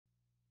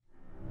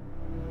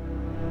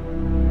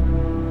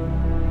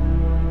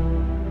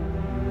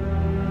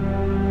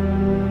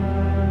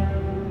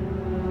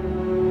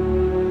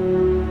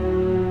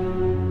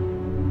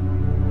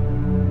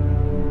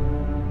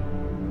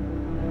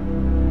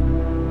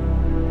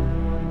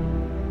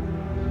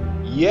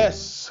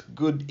Yes,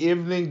 good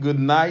evening, good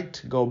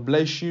night. God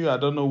bless you. I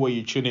don't know where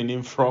you're tuning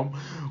in from.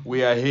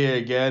 We are here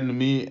again,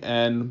 me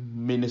and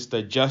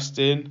Minister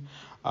Justin,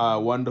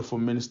 wonderful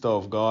minister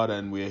of God,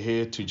 and we're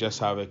here to just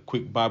have a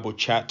quick Bible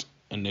chat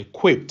and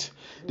equipped.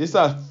 This is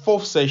our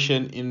fourth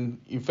session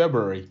in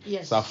February.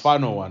 Yes. It's our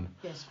final one.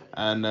 Yes.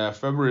 And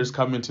February is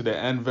coming to the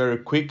end very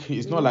quick.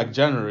 It's not like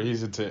January,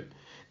 isn't it?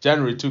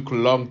 January took a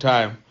long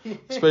time,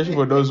 especially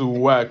for those who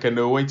work and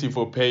they're waiting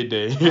for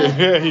payday.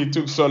 It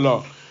took so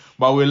long.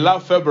 But we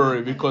love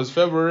February because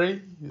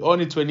February,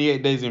 only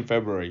 28 days in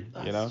February,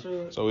 That's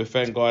true. So we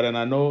thank God. And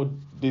I know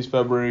this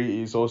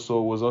February was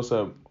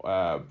also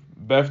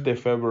birthday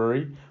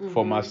February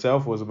for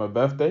myself. Was my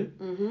birthday.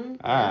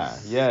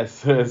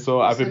 Yes.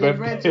 So happy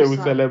birthday.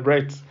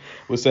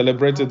 We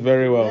celebrated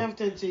very well.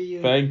 Birthday to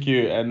you. Thank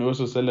you. And we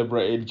also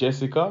celebrated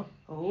Jessica.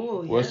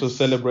 Oh, yes. We also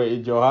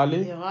celebrated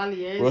Johali.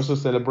 Yes. We also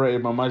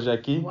celebrated Mama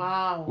Jackie.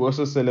 Wow. We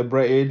also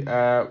celebrated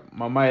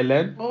Mama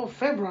Helen. Oh,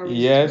 February.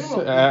 Yes,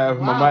 Wow.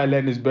 Mama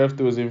Helene's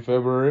birthday was in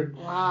February.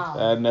 Wow.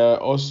 And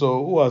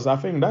also, who else? I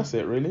think that's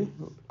it, really.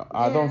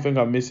 I don't think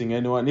I'm missing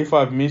anyone. If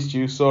I've missed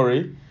you,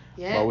 sorry.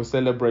 Yeah. But we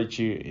celebrate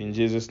you in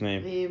Jesus'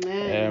 name.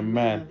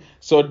 Amen.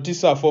 So this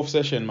is our fourth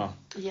session, ma.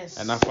 Yes.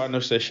 And our final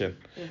session.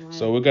 Amen.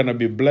 So we're going to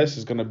be blessed.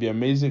 It's going to be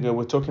amazing. And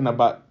we're talking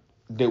about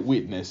the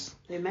witness.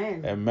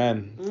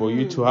 Amen. For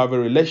you to have a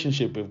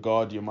relationship with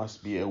God, you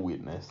must be a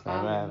witness.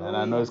 Amen. Hallelujah. And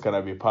I know it's going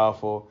to be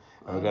powerful.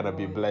 And we're going to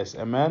be blessed.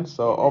 Amen.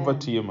 So over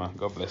to you, man.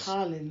 God bless.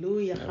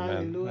 Hallelujah. Amen.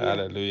 Hallelujah.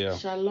 Hallelujah.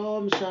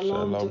 Shalom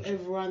to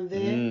everyone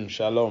there.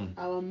 Shalom.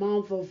 Our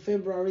month of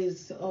February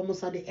is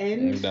almost at the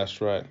end.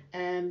 That's right.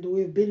 And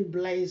we've been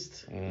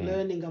blessed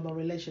learning about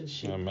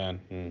relationship.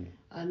 Amen.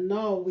 And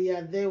now we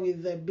are there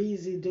with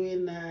busy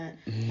doing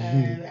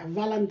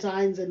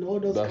Valentine's and all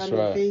those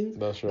of things.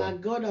 That's right.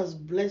 But God has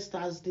blessed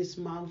us this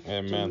month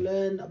to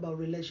learn about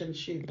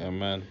relationship.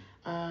 Amen.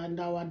 And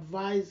I would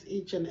advise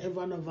each and every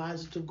one of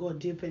us to go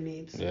deep in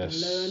it,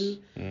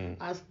 learn,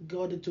 ask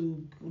God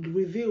to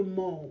reveal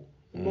more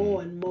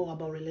and more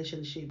about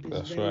relationship.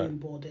 It's very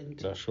important.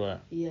 That's right.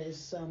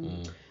 Yes.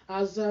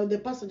 As the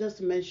pastor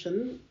just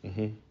mentioned,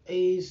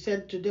 he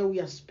said today we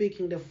are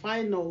speaking, the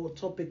final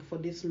topic for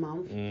this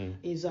month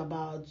is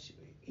about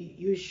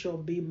you shall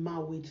be my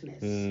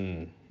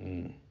witness.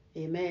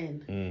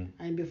 Amen.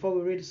 And before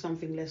we read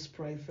something, let's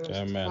pray first.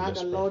 Amen.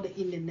 Father, Lord,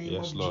 in the name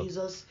of Lord.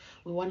 Jesus,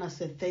 we want to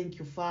say thank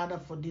you, Father,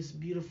 for this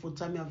beautiful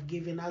time you have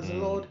given us,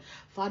 Lord.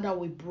 Father,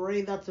 we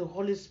pray that the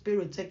Holy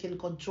Spirit taking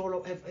control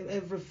of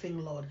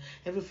everything, Lord.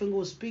 Everything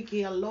we speak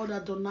here, Lord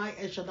Adonai,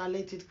 Eshadai,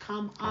 let it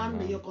come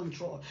under your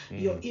control,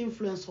 your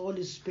influence,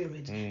 Holy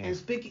Spirit, and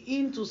speak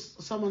into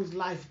someone's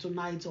life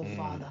tonight, oh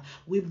Father.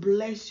 We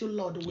bless you,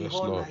 Lord. We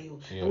honor you.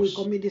 And we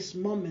commit this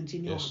moment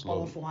in your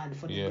powerful hand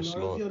for the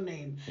glory of your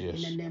name.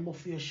 In the name of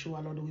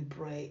Yeshua, Lord, we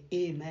pray.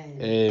 Amen.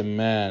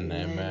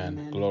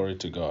 Amen. Glory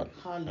to God.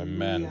 Hallelujah.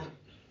 Amen.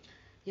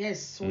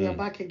 Yes, we are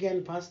back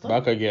again, Pastor.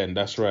 Back again,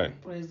 that's right.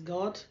 Praise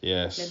God.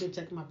 Yes. Let me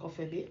take my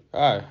coffee a bit.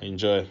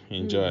 Enjoy.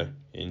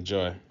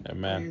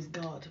 Amen. Praise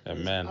God.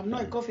 Amen. I'm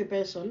not a coffee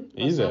person,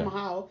 but Is it?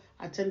 somehow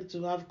I tend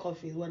to have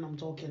coffee when I'm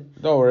talking.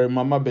 Don't worry,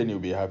 Mama Benny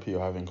will be happy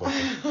you're having coffee.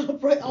 She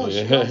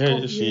loves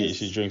coffee.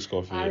 She drinks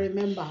coffee. I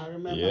remember.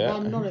 Yeah. But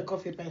I'm not a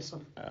coffee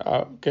person.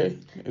 Okay.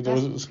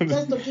 Just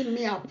to keep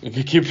me up.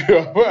 Keep you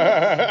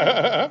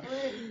up.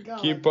 God.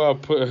 Keep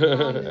up.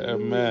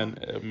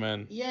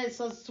 Amen.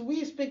 Yes, as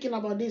we're speaking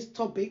about this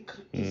topic,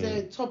 it's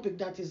a topic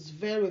that is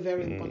very,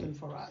 very important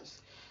for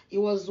us. It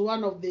was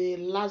one of the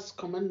last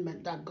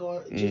commandments that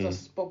Jesus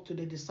spoke to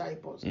the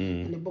disciples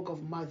in the book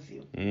of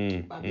Matthew.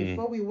 But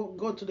before we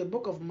go to the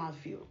book of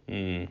Matthew,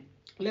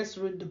 let's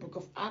read the book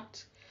of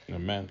Acts.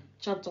 Amen.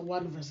 Chapter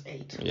 1, verse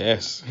 8.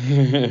 Yes.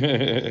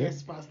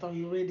 Yes, Pastor,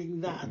 you're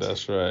reading that.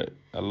 That's right.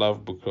 I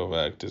love book of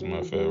Acts. It's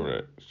my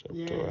favorite.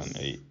 Chapter 1,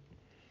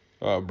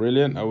 8.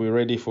 Brilliant. Are we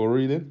ready for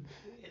reading?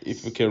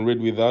 If you can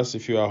read with us,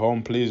 if you're at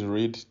home, please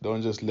read.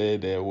 Don't just lay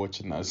there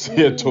watching us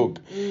here talk.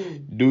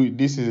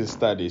 This is a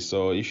study,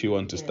 so if you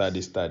want to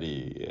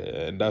study.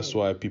 And that's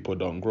why people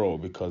don't grow,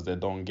 because they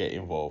don't get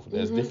involved.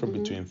 There's difference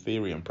between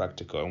theory and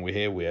practical, and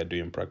we are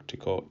doing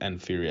practical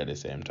and theory at the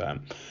same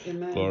time.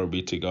 Amen. Glory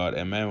be to God.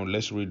 Amen.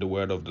 Let's read the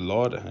word of the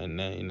Lord, and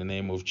in the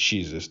name of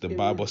Jesus. The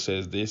Bible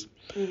says this: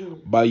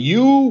 but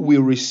you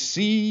will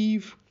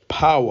receive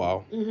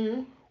power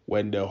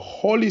when the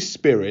Holy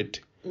Spirit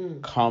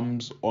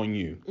comes on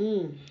you,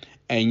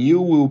 and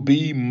you will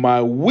be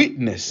my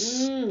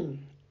witness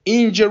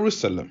in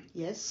Jerusalem,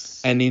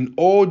 and in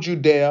all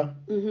Judea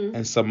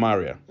and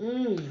Samaria,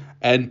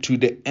 and to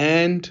the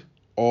end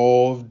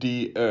of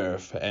the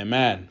earth.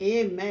 Amen.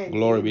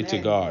 Glory be to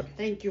God.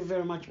 Thank you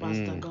very much,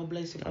 Pastor. God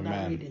bless you for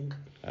that reading.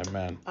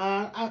 Amen.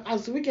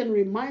 As we can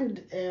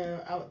remind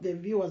the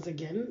viewers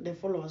again, the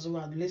followers who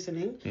are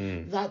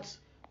listening, that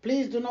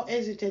please do not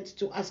hesitate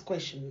to ask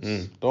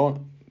questions.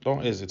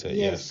 Don't hesitate.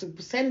 Yes.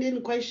 Send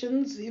in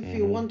questions if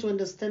you want to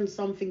understand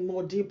something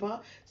more deeper.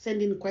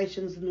 Send in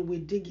questions and we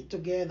dig it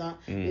together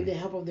with the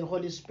help of the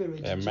Holy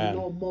Spirit to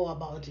know more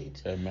about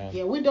it. Amen.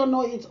 Yeah, we don't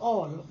know it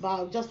all,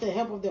 but just the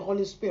help of the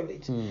Holy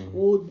Spirit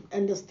would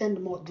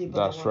understand more deeper.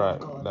 That's the word right.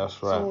 Of God.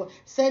 That's right. So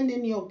send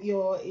in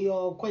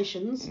your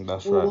questions.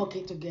 We'll work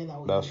it together.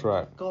 With That's you.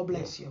 right. God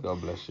bless you.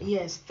 God bless you.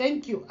 Yes,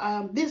 thank you.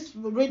 This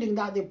reading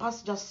that the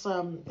pastor just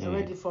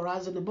read for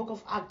us in the book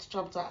of Acts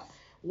chapter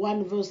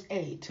 1 verse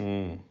 8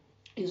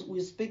 is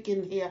we're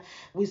speaking here.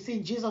 We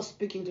see Jesus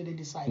speaking to the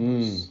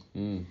disciples.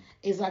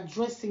 Is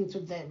addressing to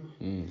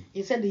them.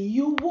 He said,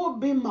 "You will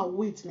be my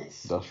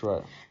witness." That's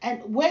right.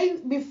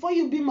 And before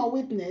you be my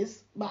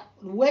witness, but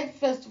wait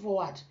first for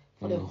what?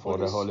 For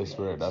the Holy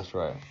Spirit. That's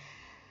right.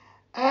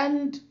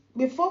 And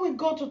before we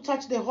go to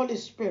touch the Holy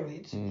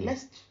Spirit,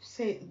 let's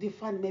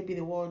define maybe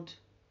the word.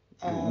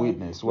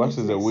 Witness. What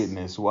is a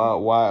witness? Why?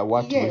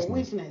 What witness?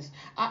 Witness.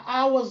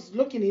 I was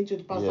looking into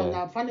it, Pastor, and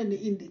I found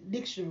in the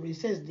dictionary it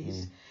says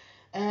this.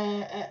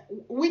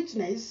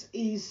 Witness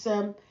is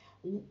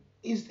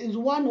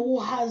one who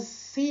has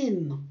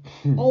seen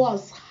or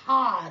has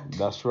heard.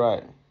 That's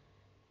right.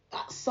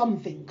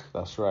 Something.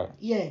 That's right.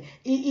 Yeah,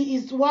 he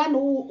is one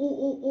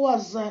who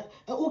has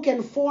who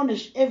can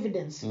furnish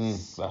evidence.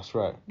 That's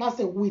right. That's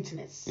a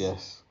witness.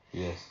 Yes.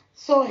 Yes.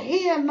 So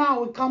here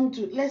now we come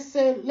to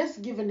let's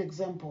give an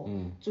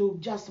example to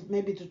just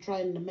maybe to try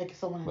and make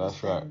someone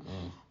understand. That's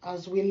right.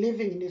 As we're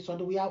living in this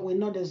world, we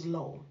know there's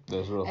law.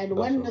 There's law. And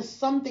when there's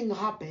something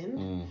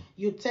happen,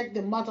 you take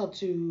the matter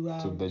to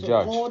the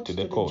judge, court, to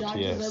the court,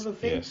 judges,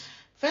 everything. Yes.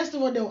 First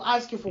of all, they'll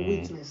ask you for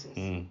witnesses,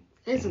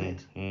 isn't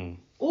it?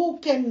 Who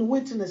can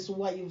witness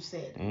what you've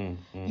said?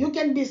 You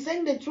can be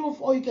saying the truth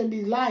or you can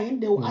be lying.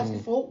 They will ask you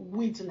for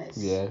witness.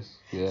 Yes.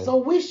 Yes. So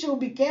we should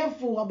be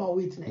careful about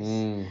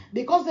witness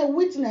because a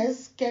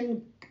witness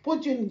can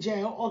put you in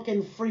jail or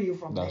can free you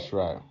from That's there.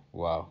 right.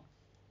 Wow.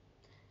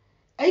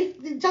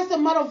 If it's just a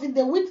matter of if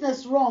the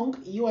witness wrong,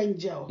 you are in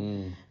jail.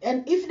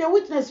 And if the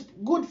witness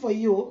good for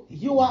you,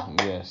 you are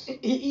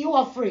you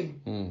are free.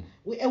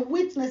 A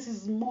witness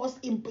is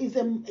is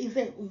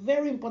a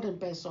very important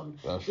person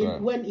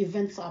when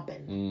events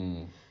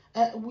happen.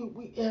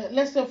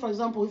 Let's say, for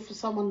example, if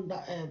someone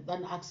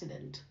an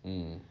accident.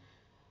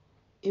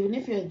 Even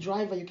if you're a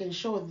driver, you can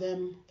show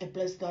them a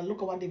place that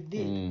look at what they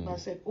did. But I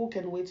said, who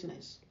can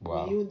witness?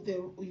 Wow.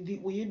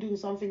 Were you doing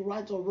something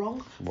right or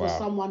wrong for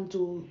someone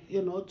to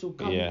to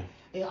come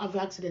have an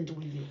accident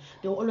with you?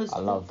 They always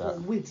look for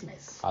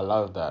witness. I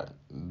love that.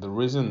 The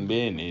reason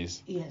being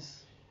is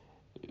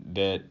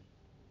that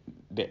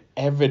the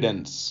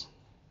evidence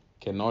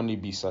can only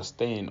be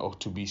sustained or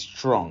to be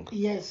strong.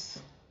 Yes.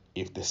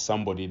 If there's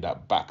somebody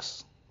that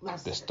backs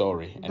the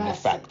story and the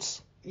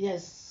facts.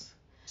 Yes.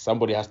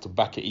 Somebody has to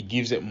back it. It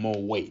gives it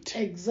more weight.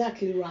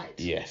 Exactly right.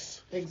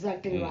 Yes.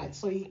 Exactly right.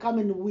 So you come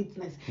and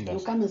witness. You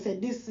come and say,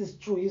 this is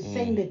true. You're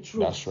saying the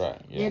truth. That's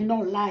right. Yeah. You're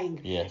not lying.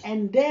 Yes.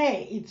 And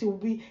there it will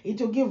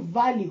give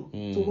value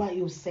to what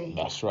you say.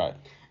 That's right.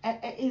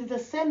 It's the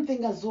same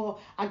thing as well.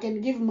 I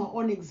can give my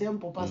own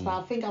example, Pastor.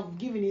 I think I've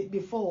given it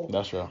before.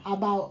 That's right.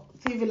 About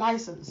TV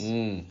license.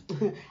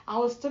 I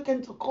was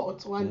taken to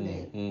court one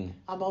day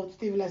about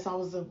TV license. I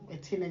was a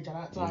teenager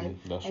at that time.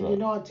 That's and right. you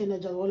know,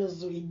 teenagers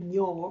always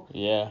ignore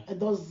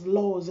those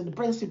laws and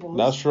principles.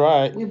 That's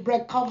right. We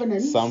break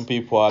covenants. Some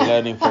people are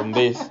learning from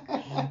this.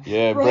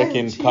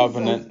 Breaking Jesus.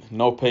 Covenant,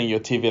 not paying your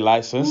TV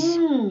license.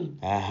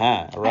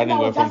 Running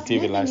away from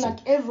TV license.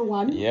 Like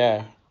everyone.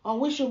 Yeah. And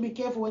we should be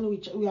careful when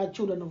we are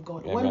children of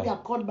God. Amen. When we are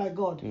called by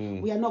God,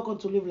 we are not going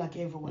to live like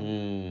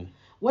everyone.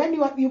 When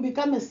you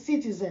become a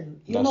citizen,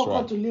 you're not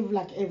going to live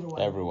like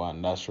everyone.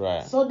 Everyone, that's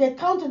right. So they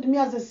counted me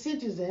as a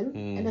citizen,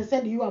 and they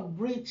said, you are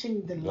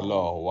breaching the law. The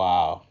law,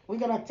 wow. We're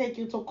going to take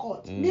you to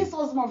court. This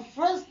was my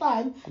first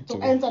time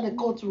to enter the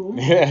courtroom.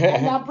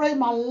 And I pray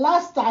my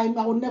last time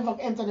I will never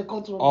enter the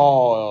courtroom.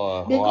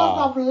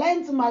 Because I've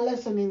learned my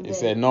lesson in there. He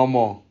said, no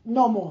more.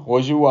 No more.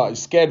 Was you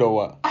scared or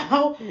what?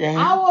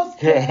 I was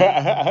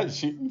scared.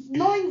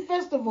 Knowing,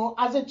 first of all,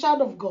 as a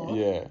child of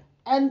God,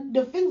 and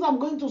the things I'm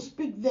going to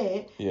speak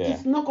there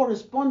is not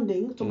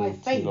corresponding to my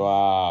faith.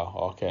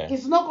 Wow, okay.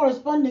 It's not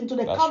corresponding to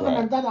the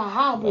covenant that I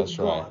have with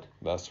God.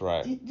 That's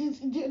right. Do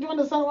you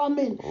understand what I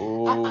mean?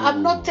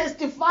 I'm not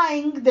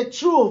testifying the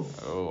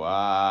truth. Oh,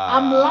 wow.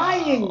 I'm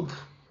lying.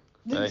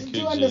 Do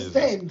you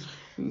understand? Jesus.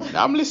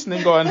 I'm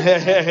listening, go on.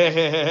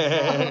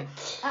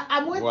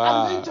 I'm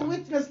going to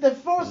witness the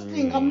first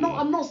thing. I'm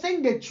not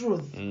saying the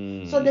truth.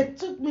 So they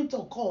took me to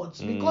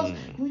court because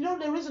you know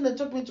the reason they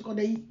took me to court.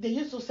 They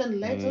used to send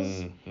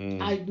letters.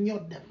 I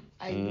ignored them.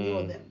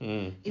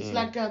 It's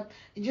like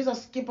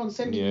Jesus keep on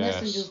sending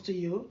messages to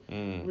you.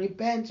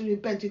 Repent. You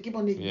keep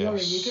on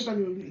ignoring. You keep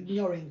on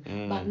ignoring.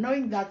 But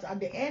knowing that at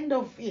the end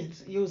of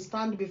it, you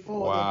stand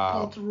before the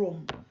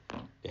courtroom.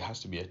 It has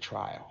to be a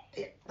trial.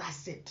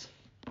 That's it.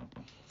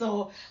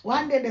 So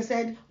one day they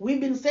said, we've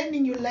been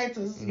sending you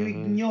letters, you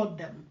ignored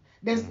them.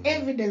 There's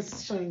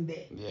evidence showing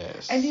there.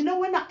 Yes. And you know,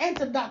 when I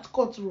entered that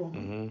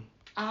courtroom,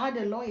 I had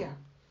a lawyer.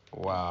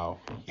 Wow.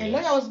 And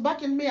Yes. lawyer was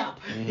backing me up.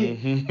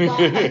 Mhm.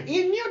 But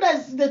he knew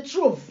that's the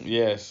truth.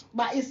 Yes.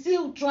 But he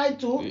still tried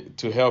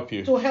to help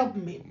you. help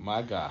me.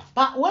 My God.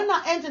 But when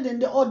I entered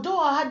in although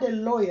I had a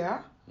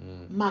lawyer,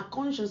 Mm. my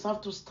conscience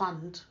have to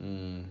stand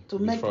to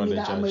make Before me the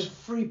that I'm a judge.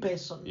 free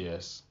person.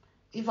 Yes.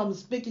 If I'm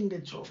speaking the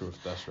truth.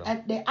 That's right.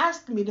 And they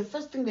asked me, the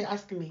first thing they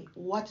asked me,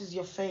 what is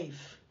your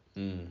faith?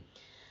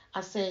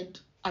 I said,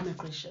 I'm a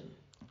Christian.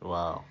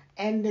 Wow.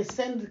 And they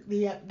sent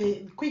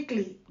they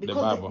quickly,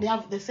 because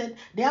Bible. they said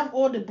they have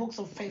all the books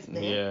of faith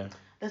there. Yeah.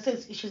 They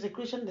said she's a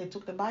Christian. They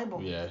took the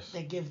Bible. Yes.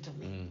 They gave to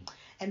me,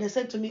 and they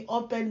said to me,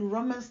 open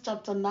Romans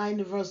chapter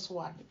 9 verse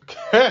 1.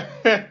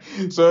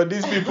 So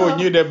these people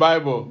knew the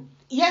Bible.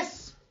 Yes.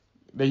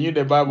 They knew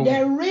the Bible.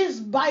 There is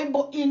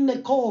Bible in the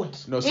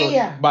court. No,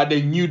 here. But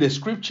they knew the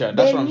scripture.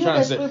 That's what I'm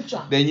trying to say.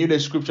 Scripture. They knew the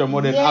scripture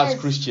more than us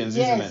Christians,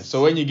 isn't it?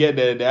 So when you get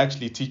there, they're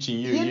actually teaching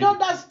you. You know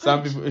that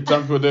scripture.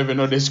 Some people don't even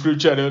know the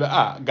scripture. They're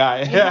like,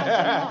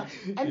 guy.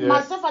 And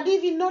myself, I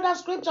didn't even know that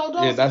scripture.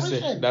 That's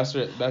it. That's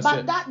it.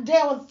 But that day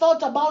I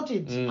thought about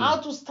it. How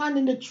to stand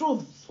in the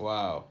truth.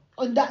 Wow.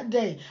 On that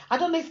day. I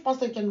don't know if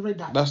Pastor can read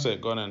that. That's it.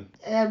 Go on.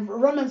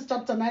 Romans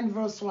chapter 9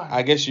 verse 1.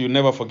 I guess you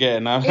never forget it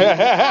now. It's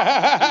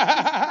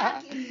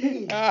stuck in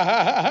me.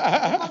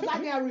 Because that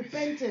day I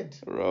repented.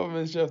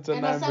 Romans chapter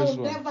 9 verse 1. And I said I will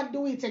never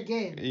do it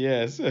again.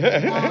 Yes.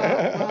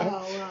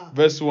 Wow.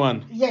 Verse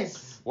 1.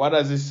 Yes. What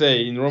does it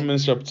say in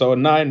Romans chapter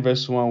 9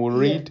 verse 1? We'll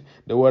read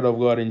the word of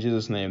God in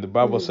Jesus' name. The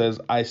Bible says,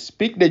 I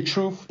speak the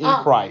truth in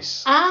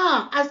Christ.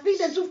 I speak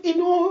the truth in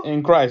who?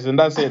 In Christ, and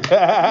that's it.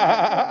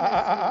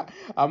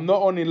 I'm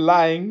not only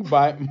lying,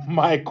 but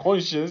my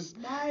conscience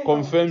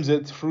confirms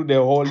it through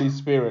the Holy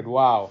Spirit.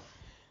 Wow.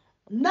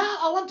 Now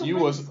I want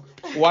to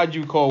what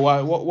you call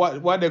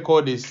what they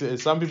call this?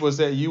 Some people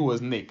say you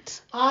was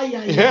nicked.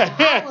 Yeah.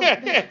 I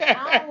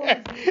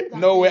was nicked.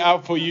 No way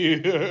out for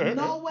you.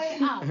 No way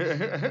out.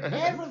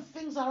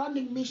 Everything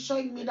surrounding me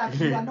showing me that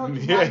you are not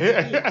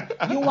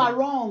right. You are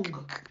wrong.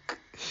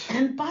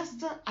 And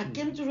Pastor, I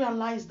came to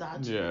realize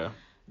that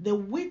the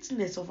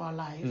witness of our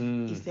life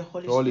is the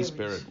Holy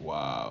Spirit.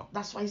 Wow.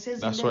 That's why it says.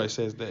 That's why it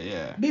says that.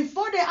 Yeah.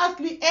 Before they asked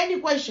me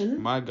any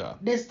question, my God,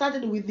 they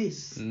started with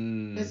this.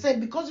 They said,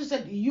 because you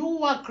said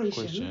you are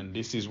Christian,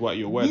 this is what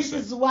your word says.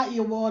 This is what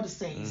your word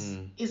says.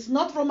 It's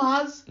not from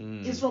us.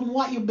 It's from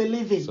what you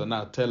believe in. So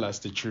now tell us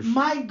the truth.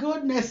 My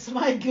goodness.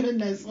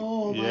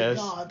 Oh my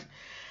God.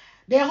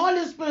 The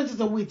Holy Spirit is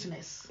a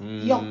witness.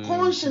 Your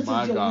conscience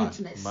is your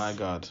witness.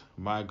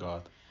 My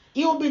God.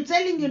 He will be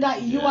telling you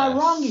that you are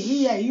wrong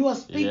here. You are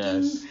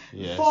speaking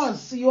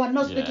false. You are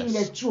not speaking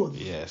the truth.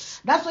 Yes.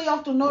 That's why you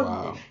have to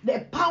know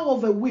the power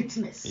of a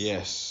witness.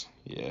 Yes.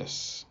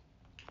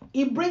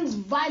 It brings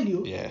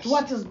value to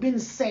what has been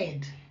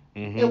said.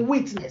 A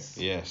witness.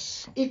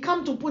 Yes. It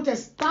comes to put a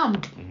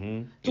stamp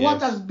to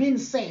what has been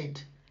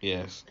said.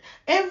 Yes.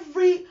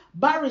 Every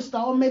barrister,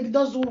 or maybe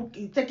those who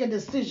take a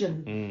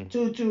decision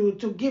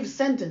to give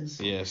sentence,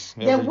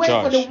 they wait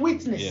for the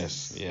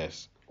witnesses.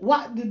 Yes.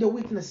 What did the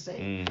witness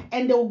say?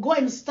 And they will go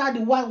and study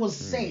what was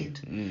said.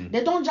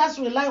 They don't just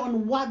rely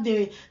on what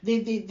the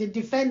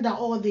defender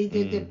or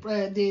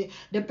the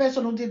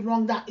person who did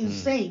wrong that is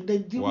saying.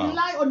 They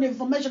rely on the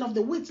information of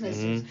the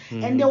witnesses,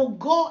 and they will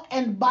go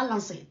and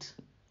balance it.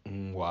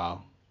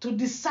 Wow. To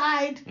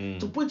decide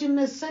to put in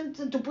a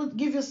sentence,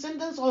 give you a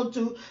sentence, or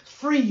to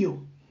free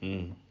you.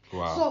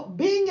 Wow. So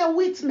being a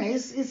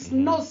witness is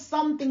not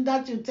something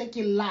that you take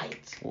in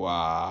light.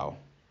 Wow.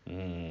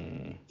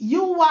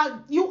 You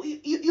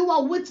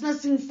are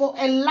witnessing for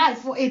a life,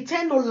 for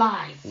eternal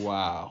life.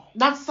 Wow.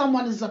 That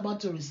someone is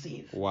about to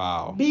receive.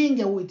 Wow.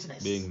 Being a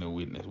witness.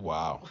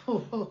 Wow.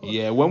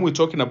 Yeah, when we're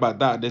talking about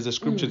that, there's a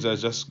scripture that I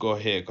just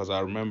got here because I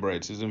remember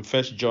it. It's in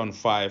 1 John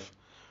 5,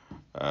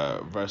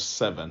 verse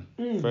 7.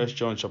 1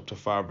 John chapter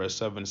 5, verse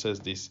 7 says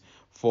this: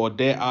 For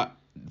there are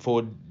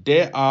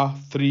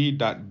three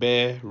that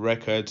bear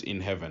records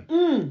in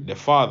heaven: the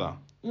Father,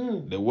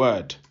 the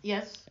Word,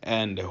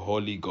 and the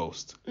Holy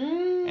Ghost.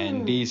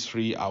 And these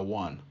three are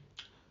one.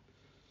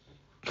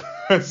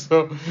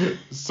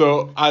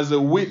 So as a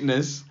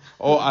witness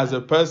or as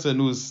a person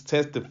who's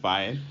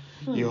testifying,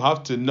 you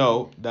have to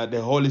know that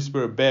the Holy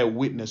Spirit bear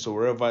witness or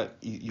wherever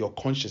your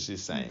conscience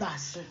is saying.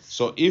 That's it.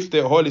 So if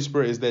the Holy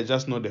Spirit is there,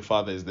 just know the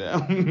Father is there.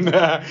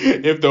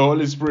 If the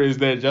Holy Spirit is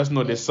there, just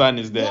know the Son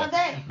is there.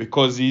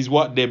 Because he's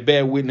what they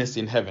bear witness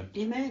in heaven.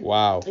 Amen.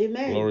 Wow.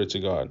 Amen. Glory to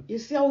God. You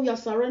see how we are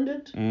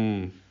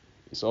surrendered?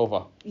 It's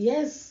over.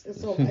 Yes,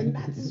 it's over. And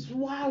that is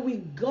why we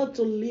got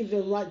to live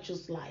a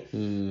righteous life.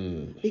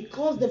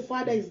 Because the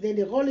Father is there,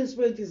 the Holy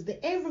Spirit is there.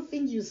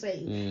 Everything you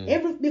say,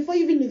 before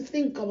you even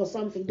think about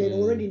something, they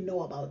already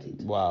know about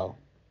it. Wow.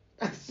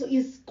 So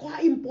it's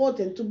quite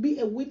important to be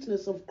a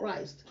witness of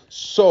Christ.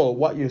 So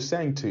what you're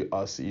saying to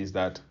us is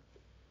that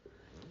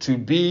to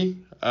be,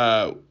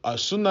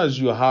 as soon as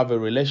you have a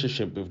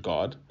relationship with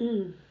God,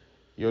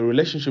 your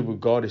relationship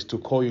with God is to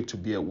call you to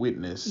be a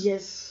witness.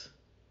 Yes.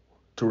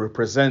 To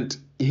represent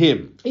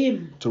Him.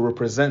 To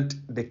represent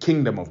the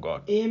kingdom of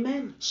God.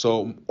 Amen.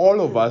 So all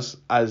of us,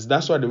 as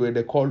that's why the way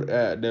they call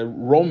the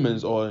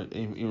Romans, or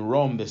in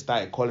Rome they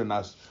started calling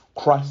us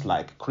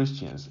Christ-like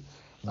Christians,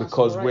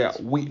 because we are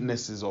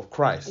witnesses of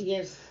Christ.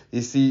 Yes.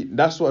 You see,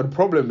 that's what the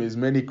problem is.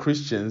 Many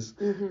Christians,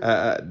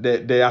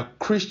 they are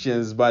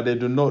Christians, but they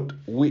do not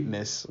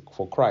witness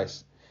for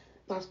Christ.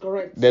 That's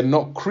correct. They're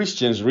not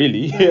Christians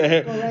really,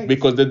 That's correct.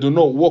 because they do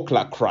not walk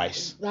like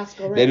Christ. That's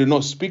correct. They do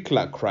not speak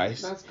like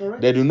Christ. That's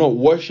correct. They do not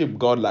worship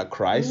God like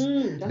Christ.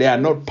 They are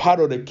not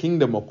part of the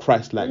kingdom of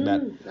Christ like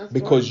that,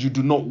 because you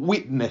do not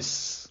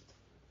witness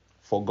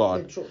for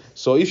God.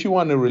 So if you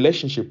want a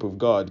relationship with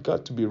God, you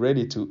got to be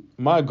ready to,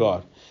 my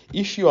God,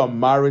 if you are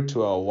married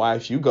to a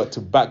wife, you got to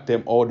back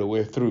them all the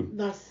way through.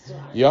 That's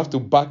right. You have to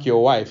back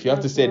your wife. You have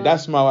to say,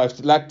 "That's my wife."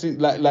 Like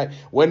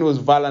when it was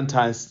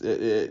Valentine's,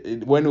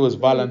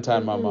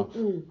 Mama.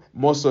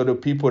 Most of the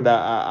people that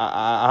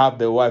I have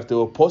their wife, they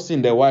were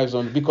posting their wives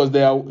on, because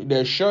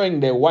they're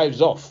showing their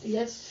wives off.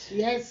 Yes.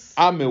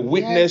 I'm a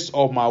witness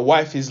of my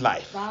wife's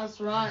life.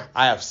 That's right.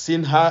 I have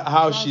seen her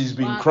how she's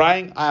been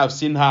crying. I have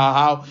seen her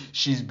how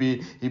she's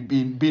been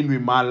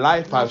with my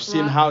life. I've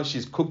seen how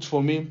she's cooked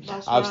for me.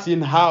 I've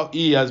seen how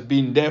he has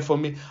been there for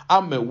me.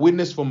 I'm a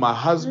witness for my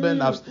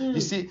husband. You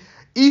see,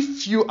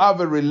 if you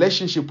have a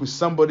relationship with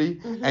somebody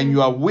and you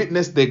have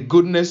witnessed the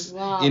goodness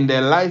in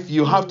their life,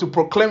 you have to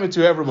proclaim it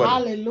to everybody.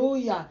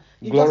 Hallelujah.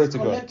 You're Glory just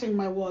to collecting God.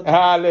 My word.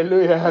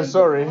 Hallelujah.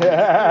 Sorry.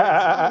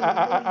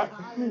 Hallelujah.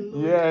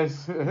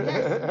 Yes.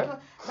 Yes.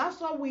 That's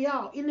what we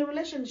are. In a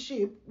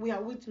relationship, we are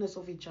witness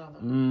of each other.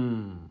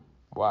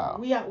 Wow.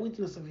 We are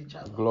witness of each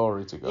other.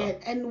 Glory to God. Yeah.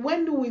 And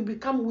when we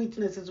become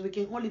witnesses, we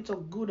can only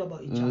talk good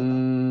about each other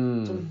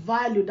to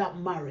value that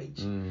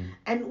marriage.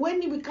 And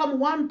when you become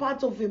one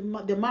part of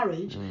the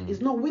marriage, is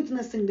not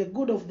witnessing the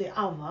good of the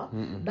other,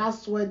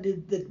 that's where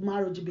the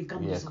marriage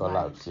becomes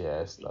collapse.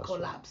 Yes, it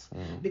collapses.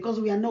 Because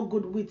we are not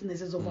good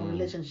witnesses of our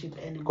relationship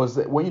anymore. Because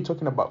when you're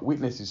talking about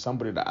witness, is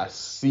somebody that has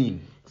seen.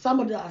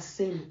 Somebody that has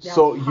seen.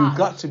 So you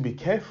got to be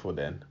careful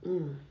then.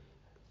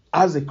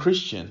 As a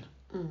Christian,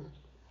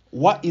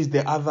 what is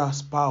the other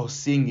spouse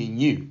seeing in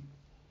you?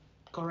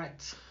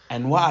 Correct.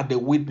 And what are they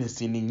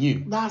witnessing in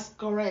you? That's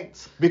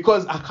correct.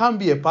 Because I can't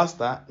be a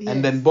pastor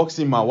and then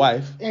boxing my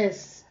wife.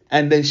 Yes.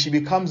 And then she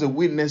becomes a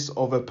witness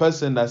of a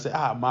person that says,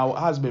 my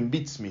husband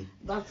beats me.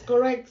 That's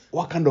correct.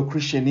 What kind of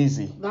Christian is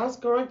he? That's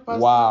correct,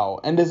 Pastor.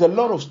 Wow. And there's a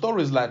lot of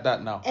stories like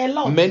that now. A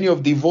lot. Many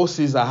of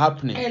divorces are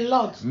happening. A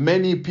lot.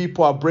 Many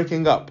people are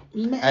breaking up.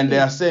 And they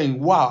are saying,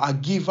 wow, I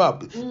give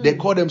up. They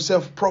call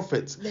themselves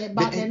prophets.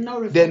 But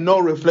they're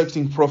not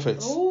reflecting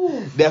prophets.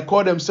 Ooh. They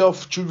call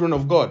themselves children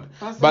of God.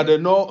 But they're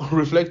not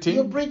reflecting.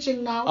 You're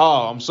preaching now.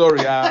 Oh, I'm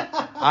sorry. I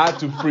had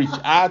to preach.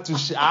 I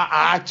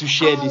had to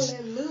share this.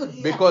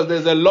 Because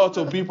there's a lot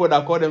of people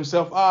that call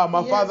themselves,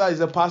 my father is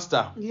a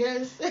pastor.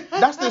 Yes.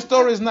 That's the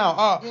stories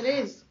now. It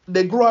is.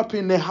 They grew up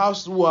in a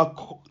house who are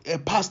a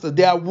pastor.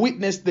 They are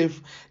witness.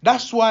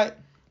 That's why,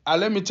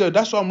 let me tell you,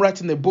 that's why I'm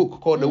writing a book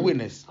called The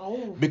Witness.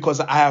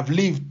 Because I have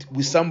lived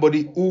with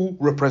somebody who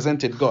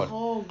represented God.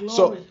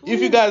 So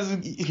if you guys,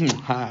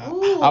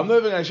 I'm not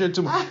even going to share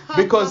too much.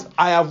 Because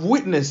I have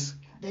witnessed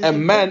a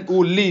man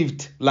who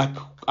lived like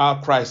how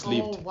Christ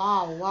lived.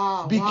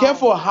 Wow. Be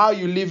careful how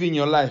you live in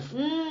your life.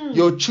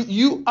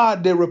 You are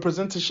the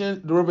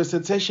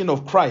representation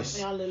of Christ.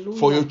 Hallelujah.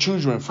 For your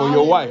children, for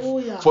your wife,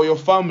 for your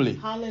family.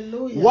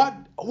 Hallelujah.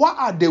 What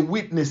are they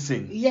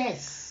witnessing?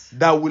 Yes.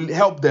 That will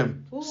help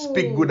them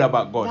speak good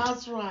about God.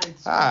 That's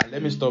right.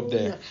 Let me stop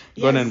there.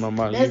 Go on,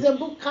 Mama. There's a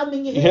book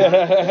coming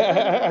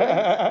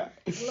here.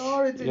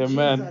 Glory to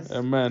Jesus.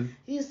 Amen.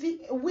 You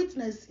see, a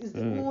witness is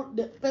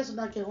the person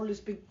that can only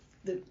speak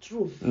the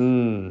truth.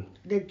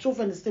 The truth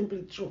and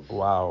simply truth.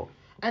 Wow.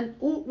 And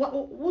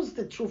who's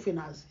the truth in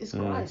us? It's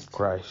Christ.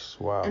 Christ,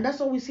 wow. And that's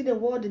why we see the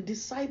word the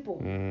disciple.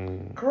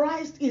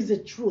 Christ is the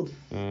truth.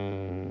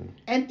 And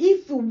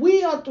if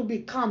we are to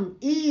become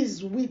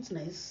his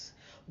witness,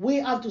 we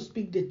have to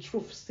speak the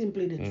truth,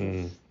 simply the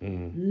truth.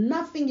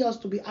 Nothing else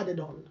to be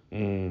added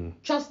on.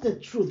 Just the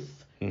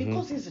truth.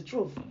 Because it's the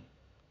truth.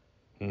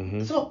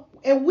 So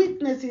a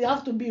witness, you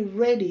have to be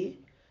ready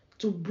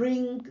to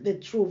bring the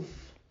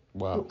truth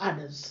to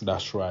others.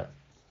 That's right.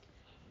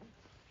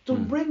 To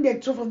bring the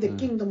truth of the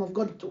kingdom of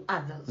God to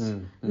others.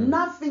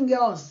 Nothing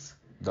else.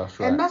 That's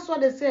right. And that's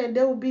what they say.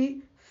 There will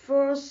be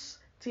first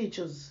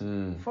teachers.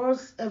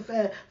 First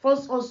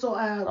also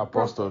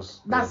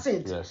apostles. That's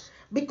it. Yes.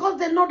 Because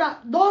they know that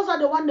those are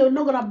the ones they're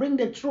not going to bring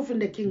the truth in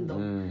the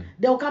kingdom.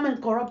 They'll come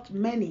and corrupt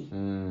many.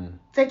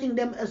 Taking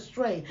them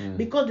astray.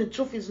 Because the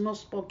truth is not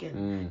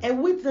spoken. A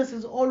witness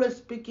is always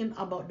speaking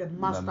about the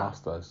master. The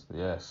masters,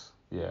 yes.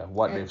 Yeah,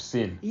 what they've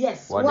seen.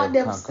 Yes, what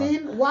they've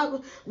seen,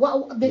 what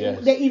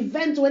the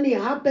event when it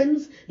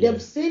happens,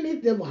 they've seen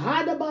it, they've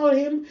heard about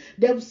him,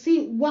 they've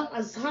seen what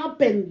has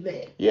happened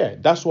there. Yeah,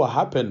 that's what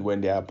happened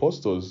when the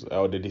apostles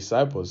or the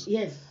disciples.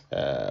 Yes.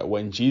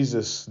 When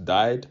Jesus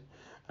died,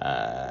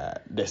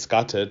 they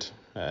scattered,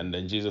 and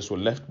then Jesus was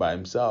left by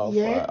himself,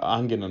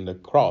 hanging on the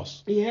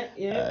cross.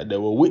 They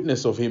were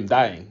witness of him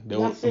dying.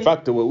 In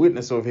fact, they were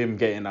witness of him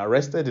getting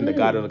arrested in the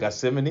Garden of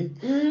Gethsemane.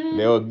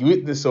 They were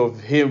witness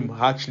of him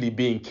actually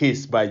being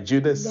kissed by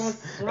Judas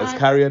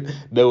Iscariot.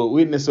 They were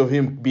witness of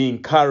him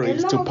being carried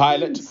to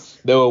Pilate.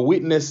 There were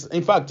witness.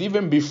 In fact,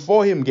 even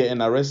before him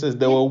getting arrested,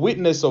 there were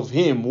witness of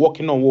him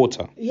walking on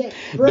water. Yes.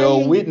 There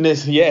were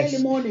witness, yes,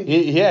 early morning.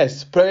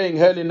 yes,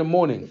 praying early in the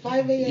morning.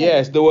 5 a.m.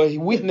 Yes, there were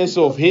witness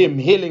of him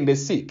healing the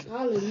sick.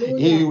 Hallelujah.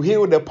 He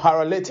healed the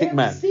paralytic They've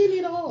man. seen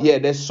it all. Yeah,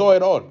 they saw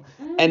it all.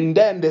 And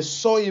then they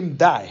saw him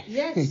die.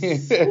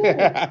 Yes.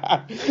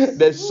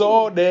 They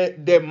saw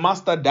their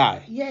master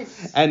die.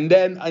 Yes. And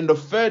then on the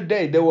third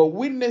day, they were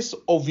witness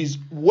of his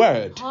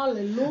word.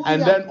 Hallelujah.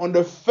 And then on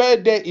the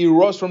third day, he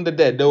rose from the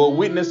dead. They were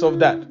witness of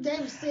that.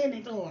 They've seen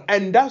it all.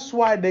 And that's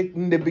why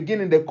in the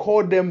beginning, they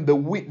called them the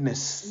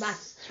witness.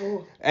 That's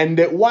true. And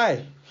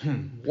why?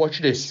 Watch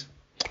this.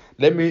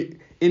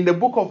 In the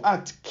book of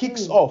Acts,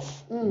 kicks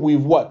off with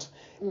what?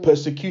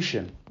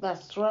 Persecution.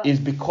 That's right. Is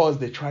because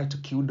they tried to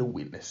kill the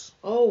witness.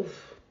 Oh.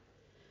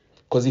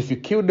 Because if you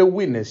kill the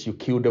witness, you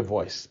kill the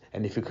voice.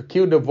 And if you could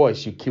kill the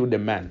voice, you kill the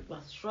man.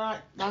 That's right.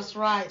 That's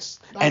right.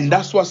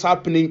 That's what's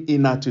happening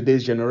in our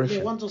today's generation.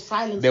 They want to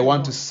silence. They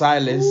want to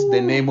silence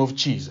the name of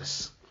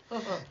Jesus.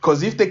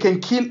 Because if they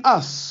can kill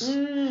us,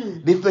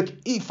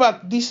 in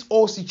fact, this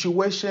whole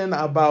situation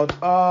about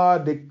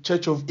the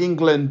Church of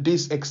England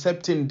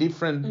accepting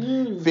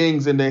different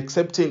things and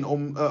accepting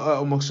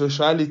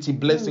homosexuality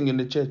blessing in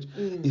the church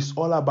is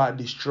all about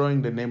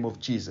destroying the name of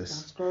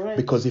Jesus. That's correct.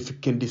 Because if you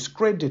can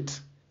discredit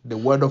the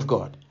word of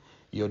God,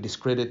 you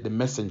discredit the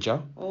messenger.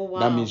 Oh,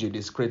 wow. That means you're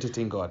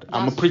discrediting God. That's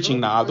I'm preaching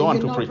true. now. I don't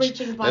want to You're not preach.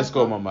 preaching, Let's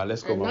go, Pastor. Mama.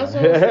 Let's go, And Mama. that's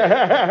what I'm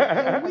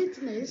saying. A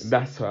witness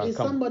That's right. is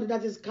somebody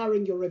that is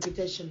carrying your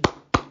reputation.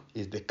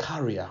 Is the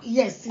carrier.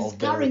 Yes, he's of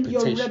the carrying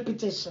your reputation.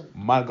 reputation.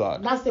 My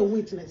God. That's a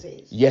witness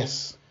is.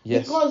 Yes.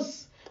 Yes.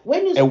 Because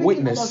when you're speaking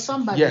witness, about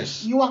somebody,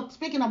 yes. you are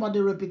speaking about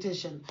the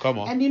reputation. Come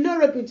on. And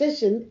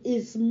reputation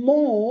is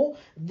more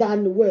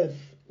than worth,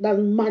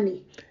 than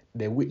money.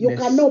 The witness. You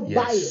cannot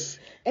buy it.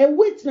 A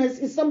witness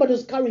is somebody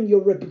who's carrying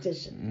your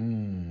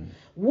reputation.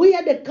 We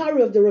are the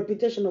carrier of the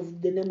reputation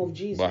of the name of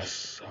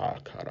Jesus.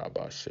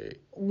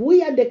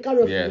 We are the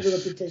carrier of the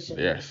reputation.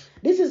 Yes.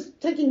 This is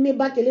taking me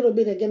back a little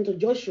bit again to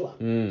Joshua.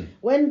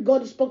 When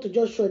God spoke to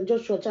Joshua in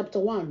Joshua chapter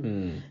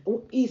 1,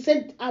 he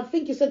said, I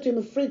think he said to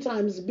him 3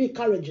 times, be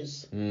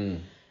courageous. The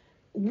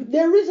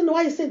reason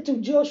why he said to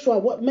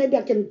Joshua, maybe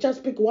I can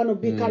just pick one of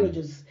be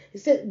courageous. He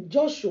said,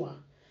 Joshua,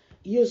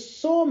 you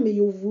saw me,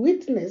 you've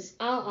witnessed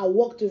how I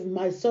walked with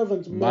my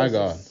servant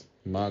Moses.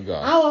 My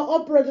God. How I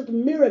operated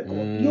miracle.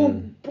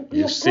 You've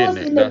crossed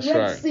in the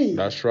Red Sea.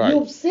 That's right.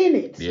 You've seen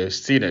it. You've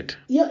seen it.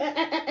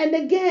 And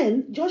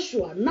again,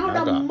 Joshua, now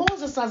that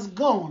Moses has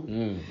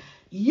gone,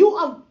 you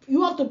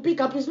have to pick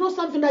up. It's not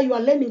something that you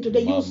are learning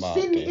today. You've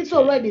seen it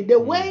already. The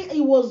way he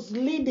was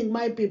leading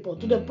my people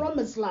to the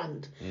promised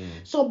land.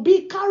 So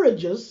be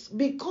courageous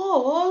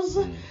because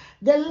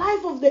the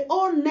life of the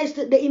whole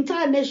nation, the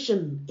entire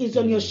nation is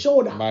on your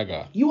shoulder. My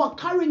God. You are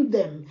carrying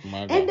them.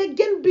 My God. And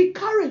again, be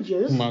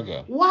courageous. My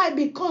God. Why?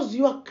 Because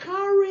you are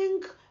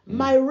carrying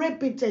my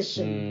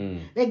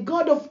reputation. The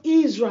God of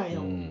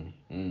Israel.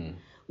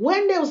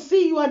 When they'll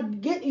see you are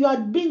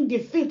being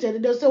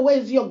defeated, they'll say,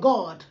 where's your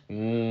God?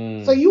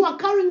 So you are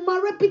carrying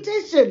my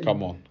reputation.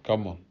 Come on.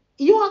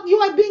 You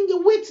are being a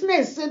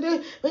witness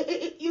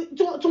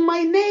to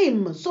my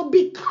name. So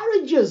be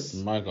courageous.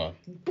 My God.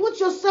 Put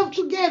yourself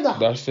together.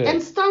 That's it.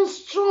 And stand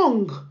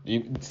strong.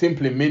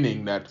 Simply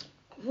meaning that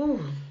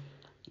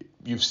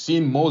you've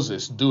seen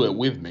Moses do it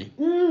with me.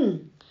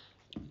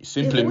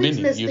 Simply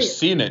meaning you've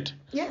seen it.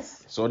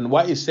 Yes. So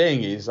what he's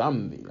saying is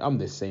I'm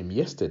the same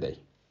yesterday.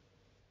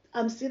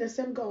 I'm still the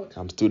same God.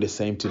 I'm still the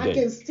same today. I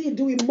can still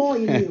do it more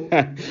in you.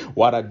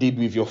 What I did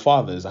with your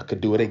fathers, I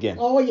could do it again.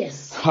 Oh,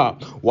 yes.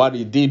 What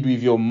he did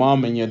with your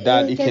mom and your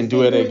dad, he can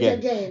do it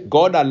again.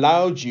 God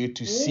allowed you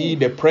to see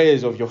the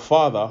prayers of your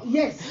father.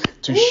 Yes.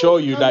 To show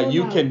you that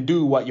you can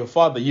do what your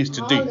father used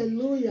to do.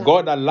 Hallelujah.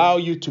 God allow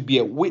you to be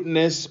a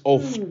witness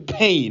of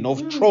pain,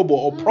 of trouble,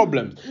 or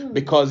problems.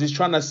 Because he's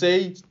trying to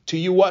say to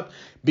you what?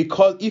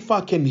 Because if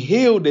I can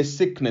heal the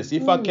sickness,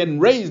 if I can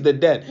raise the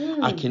dead,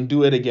 I can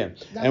do it again.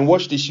 And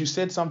watch this. You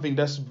said something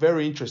that's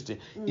very interesting.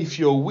 If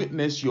you're a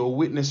witness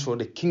for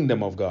the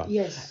kingdom of God.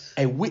 Yes.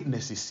 A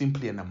witness is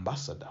simply an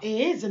ambassador.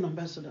 He is an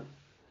ambassador.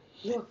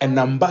 An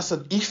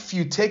ambassador. If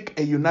you take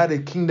a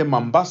United Kingdom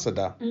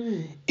ambassador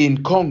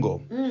in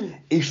Congo,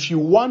 if you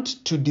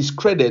want to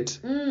discredit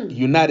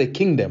United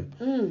Kingdom,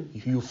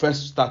 you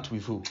first start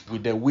with who?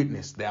 With the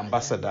witness, the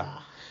ambassador.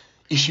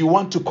 If you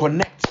want to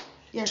connect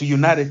to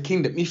United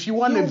Kingdom, if you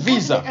want a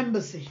visa, the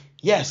embassy.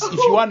 Yes, if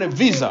you want a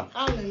visa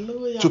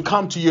to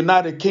come to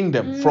United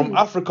Kingdom from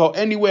Africa or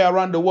anywhere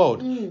around the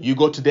world, you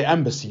go to the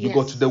embassy, you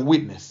go to the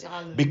witness.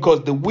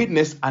 Because the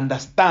witness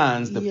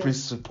understands the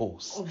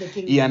principles. Of the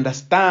kingdom. He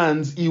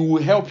understands, he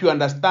will help you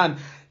understand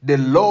the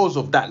laws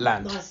of that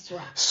land. That's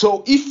right.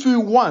 So if we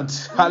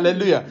want,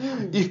 hallelujah,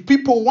 if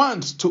people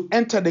want to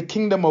enter the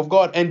kingdom of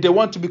God and they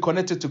want to be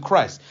connected to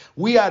Christ,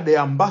 we are the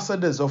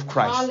ambassadors of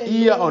Christ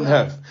here on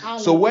earth.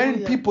 So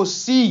when people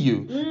see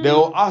you, they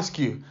will ask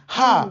you,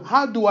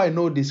 how do I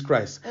know this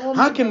Christ?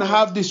 How can I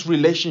have this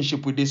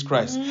relationship with this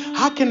Christ?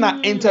 How can I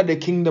enter the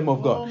kingdom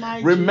of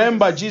God?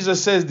 Remember,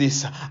 Jesus says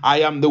this,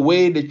 I am the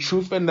way, the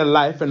truth, and the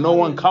life, and no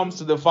one comes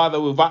to the Father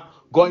without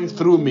going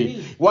through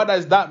me. What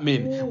does that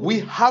mean? We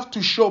have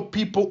to show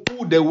people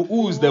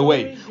who is the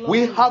way.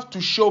 We have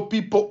to show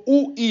people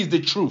who is the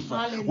truth.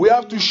 We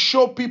have to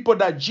show people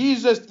that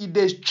Jesus is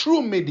the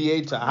true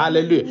mediator.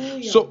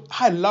 Hallelujah. So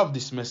I love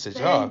this message.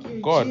 God be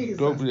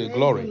the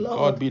glory.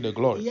 God be the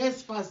glory.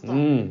 Yes, Pastor.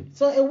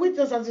 So a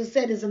witness, as you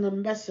said, is an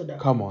ambassador.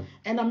 Come on.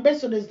 An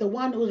ambassador is the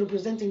one who is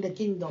representing the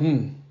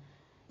kingdom.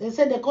 They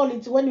said they call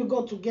it when you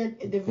go to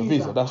get the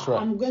visa. That's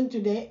right. I'm going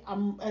to the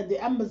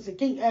embassy.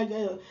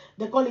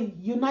 They call it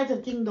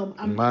United Kingdom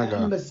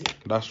embassy.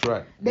 That's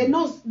right. They're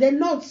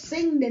not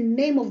saying the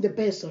name of the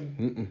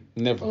person.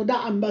 Never. Or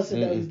that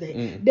ambassador is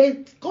there.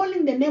 They're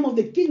calling the name of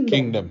the kingdom.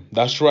 Kingdom.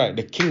 That's right.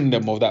 The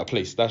kingdom of that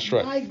place. That's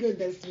right. My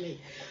goodness me.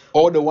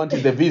 All they want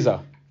is the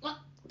visa.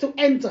 To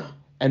enter.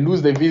 And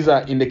who's the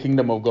visa in the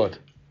kingdom of God?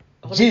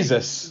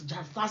 Jesus.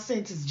 That's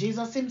it. It's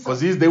Jesus himself.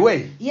 Because he's the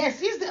way. Yes,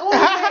 he's the only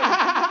way.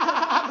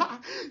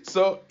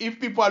 So if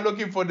people are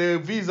looking for the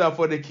visa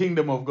for the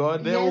kingdom of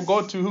God, they will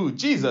go to who?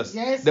 Jesus.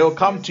 Yes. They will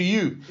come to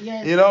you.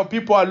 Yes. You know,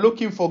 people are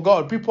looking for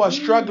God. People are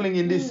struggling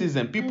in this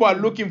season. People are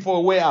looking for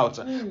a way out.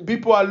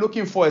 People are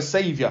looking for a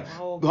savior.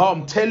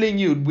 I'm telling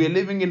you, we're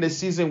living in a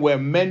season where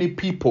many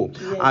people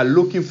are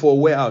looking for a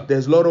way out.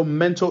 There's a lot of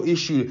mental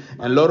issue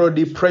and a lot of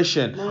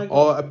depression,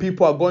 or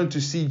people are going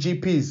to see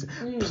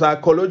GPs,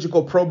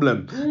 psychological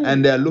problem,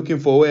 and they're looking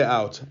for a way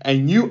out.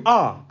 And you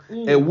are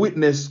a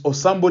witness or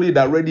somebody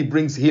that already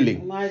brings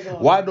healing.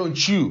 Why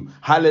don't you,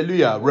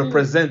 hallelujah,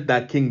 represent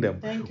that kingdom?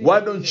 Why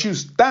don't you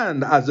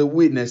stand as a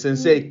witness and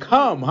say,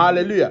 come,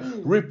 hallelujah,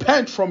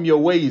 repent from your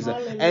ways,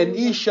 and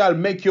he shall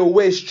make your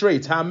way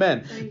straight.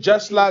 Amen.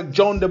 Just like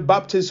John the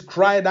Baptist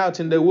cried out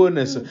in the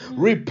wilderness,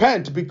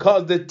 repent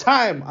because the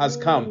time has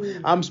come.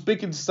 I'm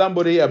speaking to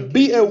somebody here.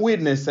 Be a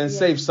witness and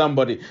save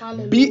somebody.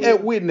 Be a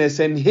witness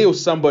and heal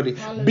somebody.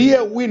 Be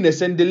a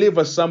witness and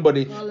deliver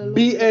somebody.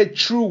 Be a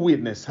true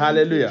witness.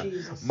 Hallelujah.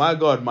 My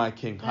God, my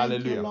King.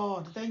 Hallelujah. Thank you,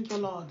 Lord. Thank you,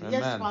 Lord. Amen.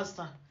 Yes,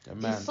 Pastor.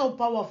 Amen. It's so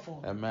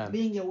powerful. Amen.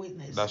 Being a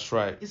witness. That's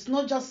right. It's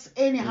not just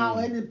anyhow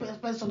any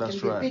person can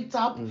be picked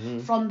up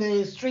from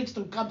the streets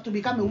to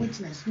become a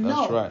witness.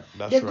 No.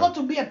 They've got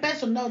to be a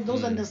person that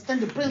does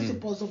understand the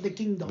principles of the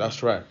kingdom.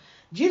 That's right.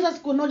 Jesus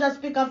could not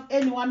just pick up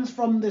anyone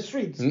from the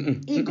streets.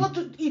 He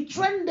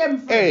trained them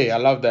first. Hey, I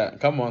love that.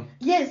 Come on.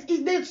 Yes,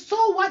 they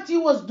saw what he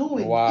was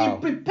doing. Wow.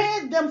 He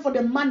prepared them for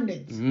the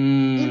mandate.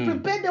 He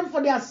prepared them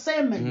for the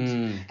assignment.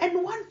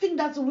 And one thing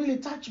that really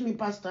touched me,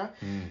 Pastor,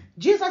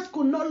 Jesus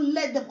could not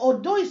let them,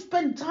 although he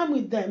spent time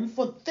with them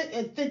for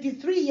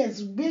 33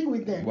 years being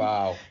with them.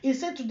 Wow. He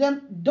said to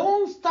them,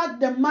 don't start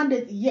the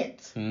mandate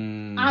yet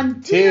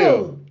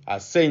until I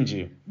send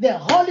you. The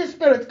Holy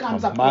Spirit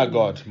comes upon my you.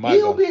 God, my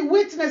He will God. be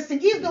witnessing.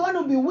 He's the one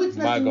who will be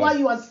witnessing what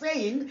you are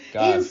saying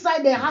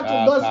inside the heart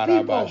of those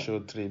people.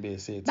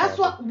 That's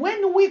what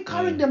when we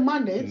carry the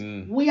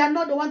mandate, we are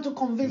not the one to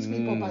convince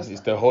people, Pastor.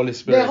 It's the Holy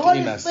Spirit the Holy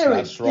in us. Spirit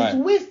That's right.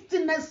 is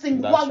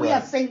witnessing what we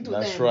are saying to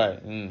That's them.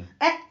 right.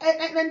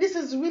 And this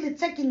is really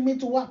taking me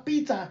to what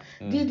Peter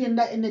did in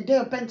the day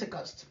of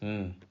Pentecost.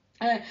 And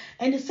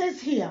it says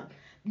here,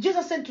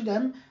 Jesus said to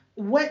them,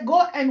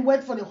 go and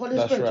wait for the Holy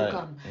Spirit to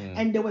come.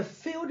 And they were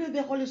filled with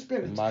the Holy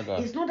Spirit. My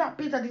God. It's not that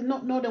Peter did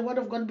not know the word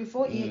of God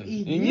before.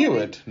 He knew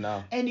it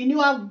now. And he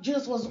knew how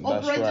Jesus was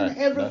operating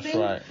everything.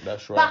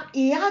 That's right. But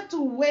he had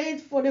to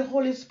wait for the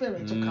Holy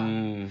Spirit to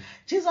come.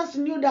 Jesus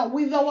knew that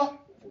with our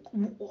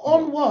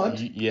own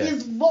word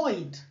is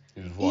void.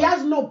 He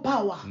has no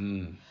power.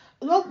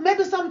 Well,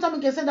 maybe sometimes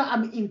we can say that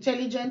I'm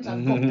intelligent,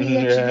 I've got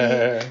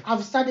PhD,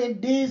 I've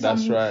studied this,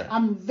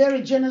 I'm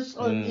very generous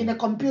in the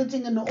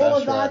computing and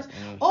all that.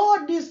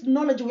 All this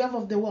knowledge we have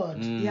of the word,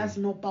 he has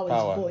no power.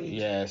 It's void.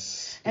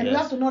 Yes. And we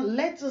have to not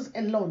let us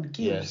alone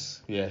kill.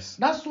 Yes.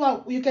 That's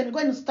why you can go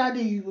and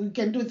study, you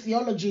can do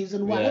theologies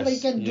and whatever you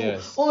can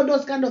do, all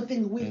those kind of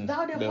things.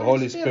 Without the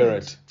Holy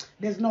Spirit,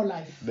 there's no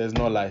life. There's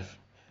no life.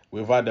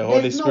 Without the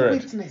Holy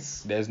Spirit,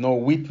 there's no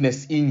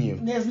witness in you.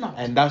 There's not.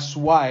 And that's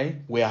why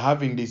we're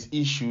having these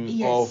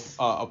issues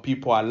of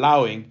people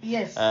allowing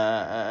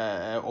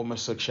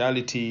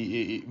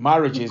homosexuality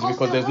marriages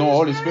because there's no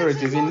Holy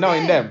Spirit is in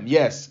them.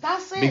 Yes.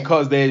 That's it.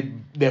 Because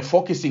they're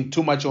focusing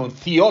too much on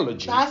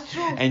theology. That's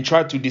true. And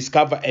try to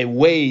discover a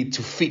way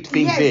to fit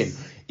things in.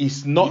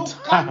 It's not. You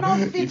cannot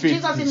fit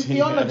Jesus in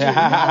theology.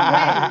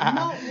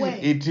 No way.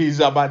 It is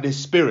about the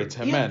Spirit.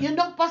 Amen. You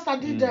know, Pastor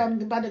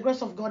did, by the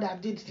grace of God, I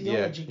did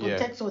theology,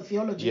 contextual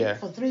theology.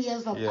 For 3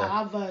 years, I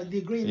have a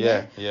degree in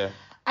there.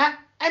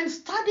 And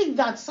studying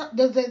that,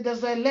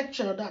 there's a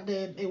lecture that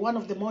one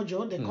of the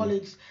module, they call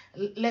it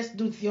Let's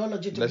Do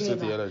Theology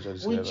Together.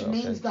 Which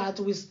means that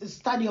we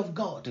study of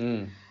God.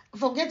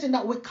 forgetting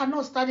that we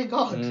cannot study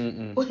God.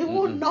 We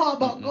won't know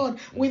about God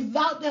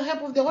without the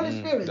help of the Holy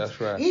Spirit. That's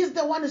right. He's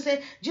the one who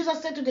said,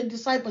 Jesus said to the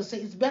disciples, say,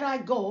 it's better I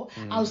go.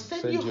 I'll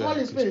send you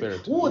Holy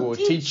Spirit who will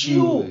teach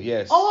you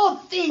yes, all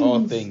things.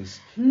 All things.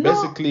 No.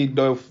 Basically,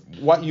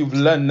 what you've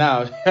learned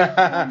now,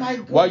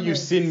 what you've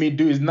seen me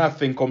do is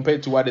nothing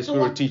compared to what the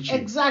Spirit teach you.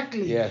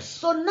 Exactly. Yes.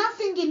 So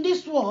nothing in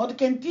this world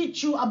can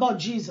teach you about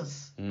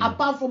Jesus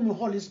apart from the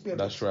Holy Spirit.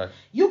 That's right.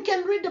 You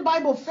can read the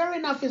Bible, fair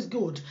enough, is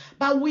good.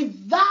 But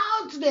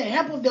without the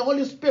help of the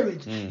Holy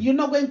Spirit, you're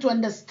not going to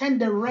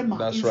understand the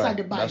rema inside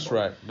the Bible. That's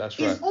right. That's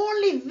right. It's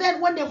only then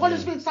when the Holy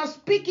Spirit starts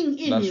speaking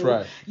in That's you,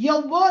 right.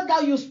 your word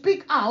that you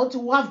speak out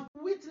will have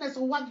witness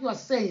of what you are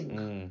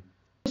saying.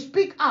 You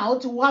speak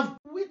out will have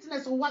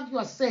witness of what you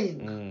are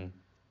saying.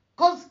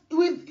 Because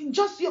with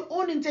just your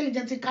own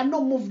intelligence, you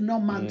cannot move no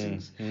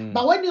mountains.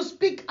 But when you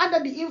speak under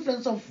the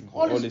influence of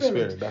Holy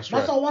Spirit, that's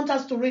right. what I want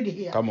us to read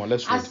here. Come on,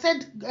 let's read. I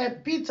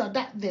said Peter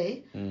that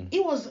day, he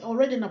was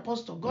already an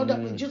apostle.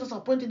 Jesus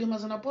appointed him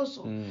as an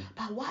apostle.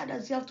 But why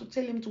does he have to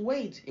tell him to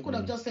wait? He could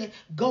have just said,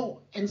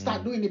 go and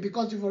start doing it,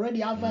 because you've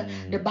already have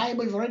the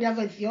Bible, you've already have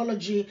a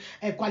theology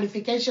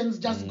qualifications,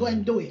 just go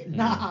and do it.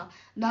 No,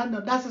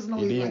 that is not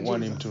He what didn't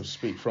want Jesus. him to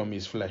speak from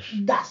his flesh.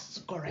 That's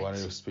correct. He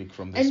wanted to speak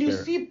from the and Spirit.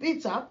 You see,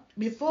 Peter,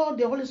 before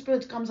the Holy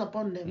Spirit comes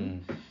upon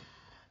them,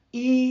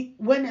 he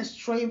went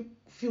astray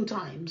few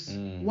times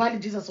while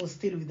Jesus was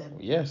still with them.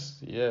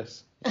 Yes,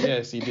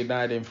 he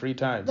denied him 3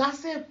 times.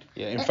 That's it.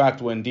 Yeah, in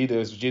fact, when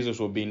Jesus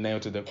was being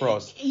nailed to the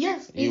cross,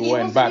 he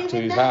went back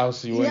to his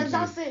house.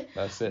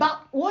 That's it.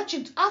 But watch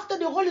it. After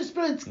the Holy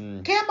Spirit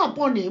came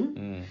upon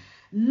him,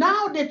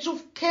 now the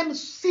truth came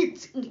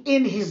sit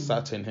in him.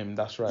 Sat in him,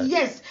 that's right.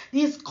 Yes,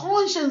 his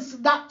conscience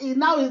that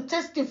now is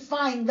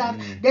testifying that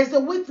there's a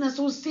witness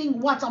who's seeing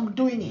what I'm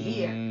doing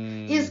here.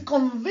 He's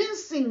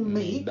convincing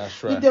me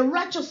with the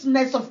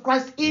righteousness of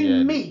Christ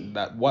in me.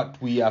 That what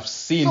we have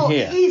seen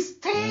here. So he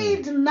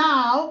stayed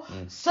now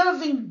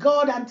serving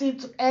God until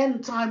the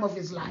end time of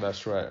his life.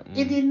 That's right.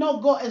 He did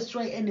not go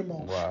astray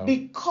anymore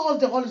because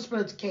the Holy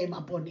Spirit came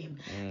upon him.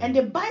 And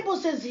the Bible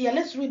says here,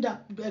 let's read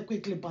that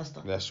quickly,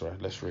 Pastor. That's right,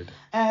 let's read.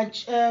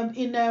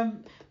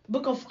 In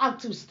book of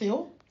Acts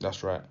still.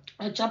 That's right.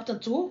 Chapter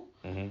 2.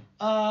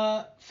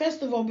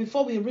 First of all,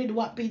 before we read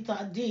what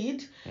Peter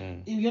did,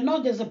 you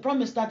know there's a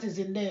promise that is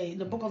in there in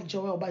the book of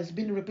Joel, but it's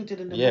been repeated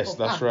in the book of Acts. Yes,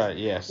 that's right,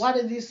 yes. What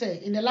did he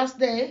say? In the last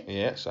day,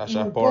 yes, I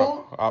shall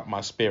pour out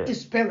my spirit.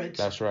 His spirit.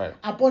 That's right.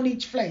 Upon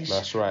each flesh.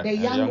 That's right. The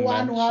young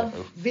one who have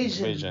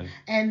vision.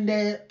 And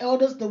the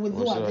elders, they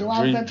will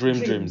have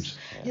dreams.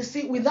 Yeah. You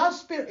see, without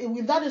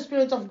the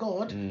spirit of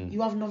God,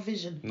 you have no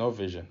vision. No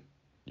vision.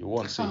 You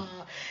won't see.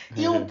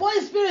 He will pour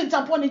His Spirit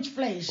upon each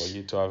flesh. For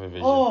you to have a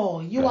vision.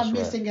 Oh, you are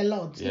missing a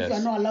lot if you are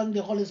not allowing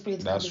the Holy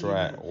Spirit to have a vision.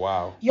 That's right.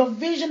 Wow. Your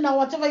vision now,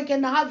 whatever you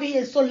can have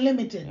here is so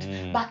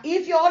limited. But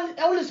if your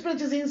Holy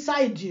Spirit is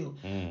inside you,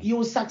 you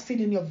will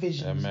succeed in your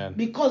vision. Amen.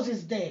 Because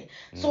it's there.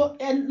 So,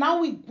 and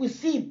now we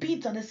see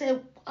Peter, they say,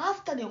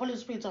 after the Holy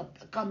Spirit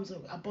comes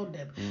upon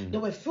them, they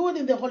were filled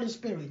in the Holy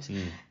Spirit.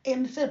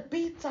 And they said,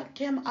 Peter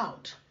came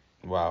out.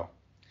 Wow.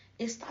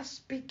 He starts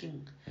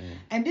speaking.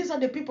 And these are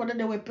the people that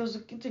they were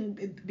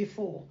persecuting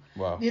before.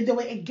 Wow. They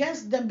were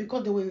against them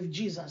because they were with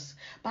Jesus.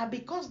 But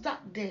because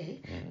that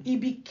day, he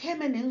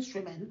became an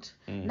instrument.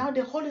 Now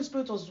the Holy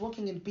Spirit was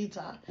working in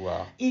Peter.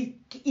 Wow. He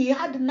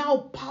had now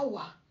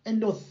power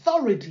and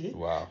authority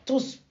to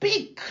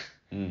speak.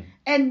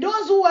 And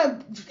those who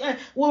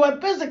were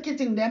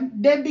persecuting them,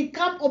 they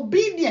become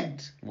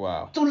obedient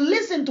to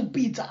listen to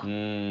Peter.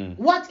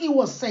 What he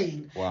was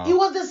saying. Wow. He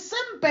was the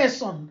same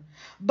person,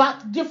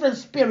 but different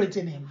spirit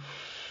in him,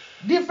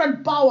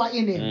 different power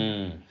in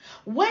him.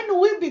 When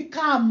we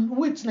become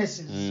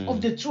witnesses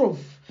of the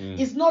truth,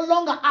 it's no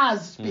longer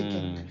us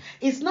speaking.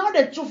 It's now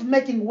the truth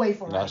making way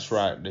for us. That's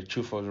right. The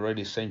truth was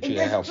already sent you a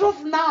The helper.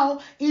 truth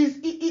now is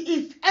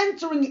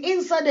entering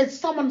inside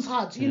someone's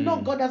heart. You know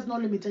God has no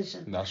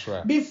limitation. That's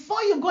right. Before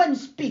you go and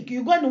speak,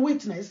 you go and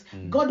witness,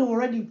 God will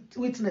already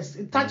witness,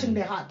 touching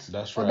the heart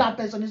of that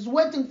person. He's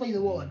waiting for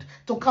your word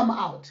to come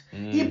out.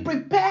 He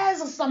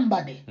prepares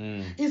somebody.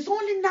 It's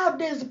only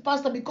nowadays,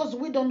 Pastor, because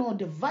we don't know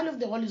the value of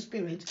the Holy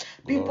Spirit,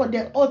 people,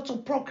 they ought to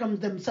proclaim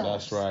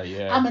themselves. That's right,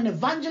 yeah. I'm an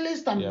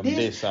evangelist, I'm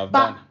this. I've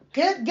but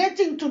done.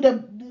 Getting to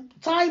the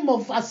time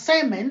of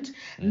assignment,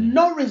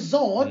 no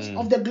result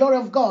of the glory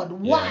of God.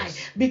 Why? Yes.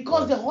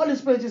 Because the Holy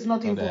Spirit is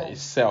not involved.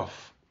 It's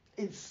self.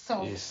 It's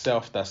self. It's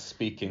self that's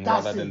speaking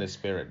That's rather it. than the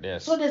Spirit.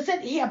 Yes. So they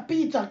said here,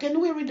 Peter,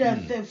 can we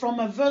read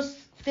from verse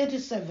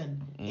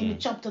 37 in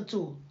chapter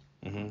 2?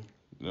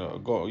 No,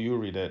 go. You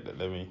read it.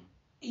 Let me.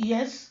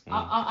 Yes,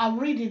 I'll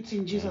read it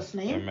in Jesus'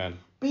 name. Amen.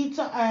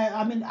 Peter,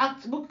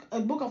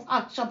 book of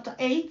Acts, chapter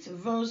 8,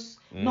 verse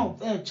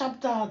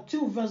chapter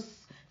 2, verse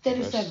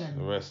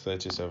 37. Verse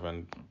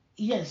 37.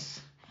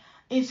 Yes,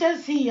 it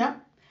says here,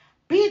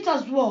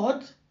 Peter's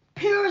word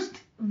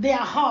pierced their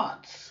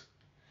hearts,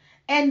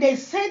 and they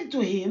said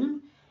to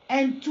him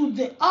and to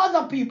the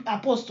other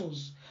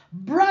apostles,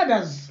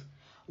 brothers,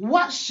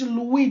 what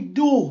shall we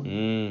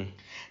do?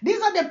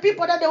 These are the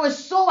people that they were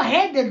so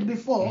hated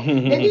before. They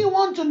didn't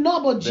want to know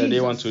about Jesus. They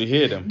didn't want to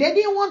hear them. They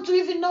didn't want to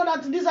even know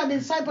that these are the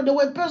disciples. They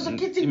were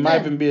persecuting It them.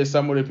 might even be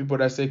some of the people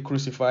that say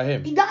crucify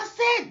him. That's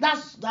it.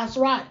 That's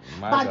right.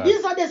 My but God.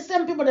 these are the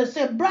same people that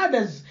say,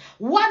 brothers,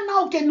 what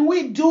now can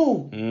we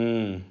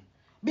do?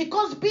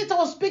 Because Peter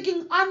was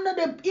speaking under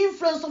the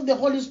influence of the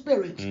Holy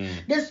Spirit.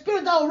 The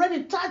Spirit that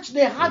already touched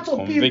the hearts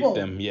of people. Convict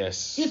them,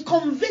 yes. He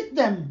convict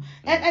them.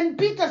 And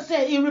Peter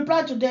said, he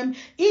replied to them,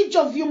 each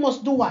of you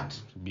must do what?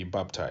 Be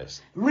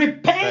baptized.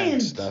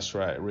 Repent. That's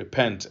right.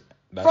 Repent.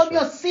 That's from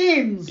right. your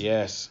sins.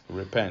 Yes,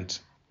 repent.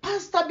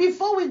 Pastor,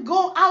 before we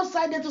go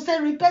outside there to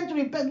say repent,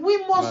 we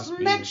must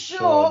make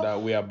sure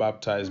that we are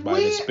baptized by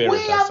the Spirit. We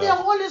have the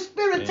Holy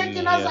Spirit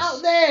taking us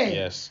out there.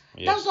 Yes.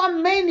 That's why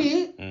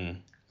many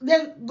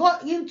they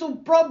got into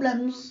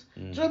problems,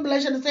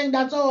 tribulation, saying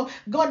that, oh,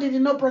 God did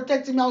not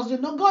protect him. No,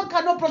 God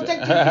cannot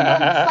protect you if you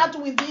don't start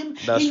with him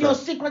in your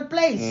secret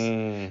place.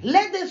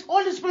 Let the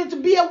Holy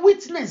Spirit be a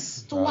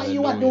witness to what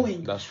you are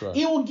doing. That's right.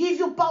 He will give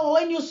you power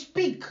when you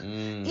speak.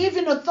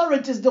 Even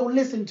authorities, they will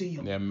listen to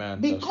you. Amen.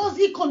 Because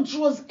he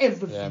controls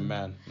everything.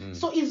 Amen.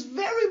 So it's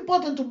very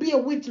important to be a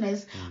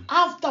witness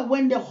after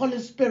when the Holy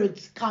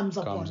Spirit comes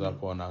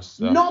upon us.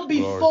 Not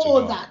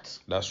before that.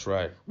 That's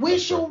right. We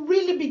should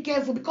really be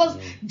careful because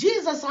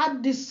Jesus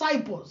had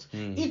disciples.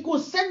 He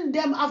could send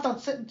them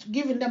after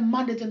giving them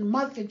mandate in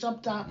Matthew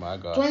chapter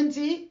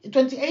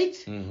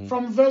 28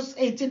 from verse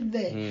 18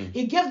 there.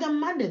 He gave them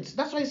mandate.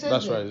 That's what he said.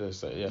 That's there.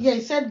 right. Yes. Yeah,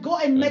 he said, go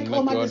and make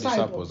all my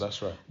disciples. That's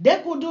right.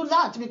 They could do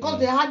that because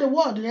they had the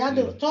word, they had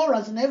the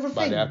Torahs and everything.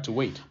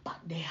 But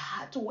they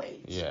had to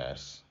wait.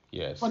 Yes.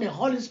 Yes. For the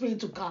Holy Spirit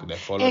to come.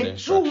 A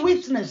true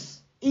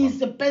witness is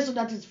the person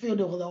that is filled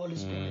with the Holy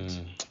Spirit.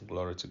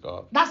 Glory to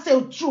God. That's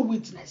a true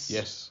witness.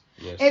 Yes.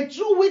 A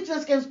true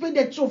witness can speak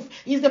the truth.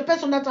 Is the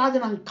person that has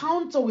an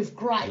encounter with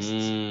Christ.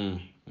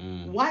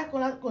 Why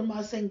am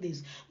I saying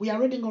this? We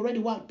are reading already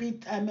what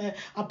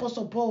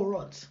Apostle Paul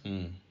wrote.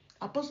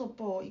 Apostle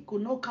Paul, he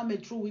could not come a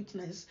true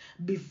witness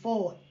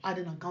before had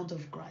an encounter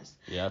with Christ.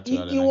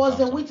 He was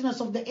a witness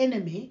of the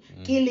enemy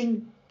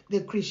killing the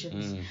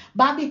Christians.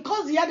 But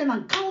because he had an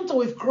encounter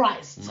with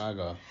Christ, my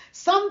God,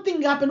 something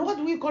happened. What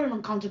do we call an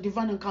encounter?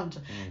 Divine encounter.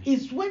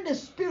 It's when the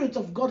Spirit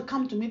of God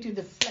come to meet with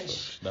the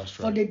flesh. That's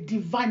right. For the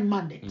divine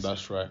mandate.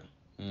 That's right.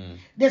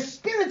 The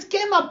Spirit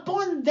came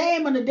upon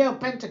them on the day of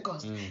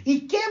Pentecost.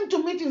 He came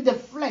to meet with the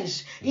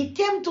flesh. He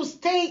came to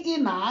stay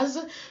in us,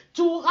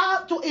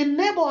 to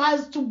enable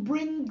us to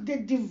bring the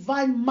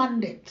divine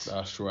mandate.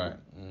 That's right.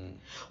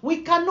 We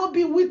cannot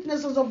be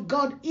witnesses of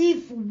God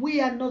if we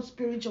are not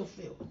spiritual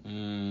filled.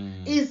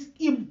 It's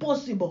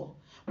impossible.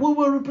 We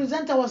will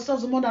represent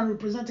ourselves more than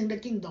representing the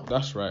kingdom.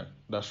 That's right.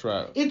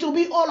 It will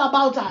be all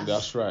about us.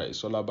 That's right.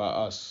 It's all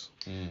about us.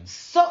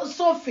 So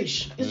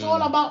selfish. It's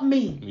all about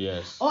me.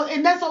 Yes.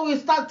 And that's how we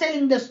start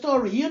telling the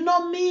story. You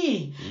know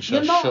me.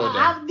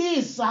 I have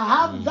this. I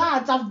have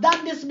that. I've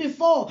done this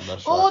before.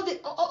 That's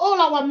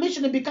all our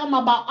mission become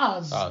about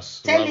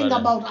us. Telling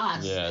about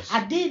us. Yes.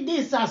 I did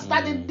this. I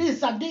studied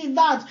this. I did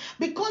that.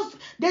 Because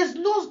there's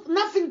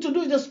nothing to do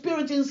with the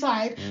Spirit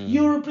inside.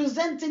 You're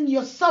representing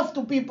yourself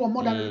to people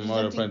more than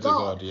representing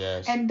God.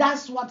 Yes. And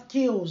that's what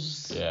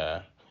kills.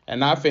 Yeah.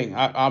 And I think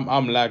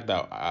I'm like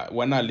that.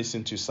 When I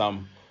listen to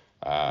some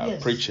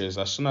preachers,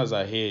 as soon as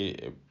I hear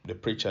the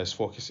preacher is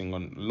focusing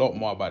on a lot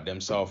more about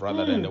themselves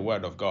rather than the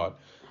word of God,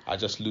 I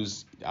just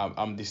lose.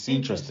 I'm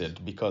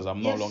disinterested because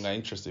I'm no longer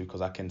interested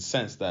because I can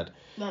sense that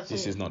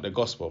this is not the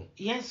gospel.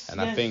 Yes.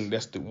 And I think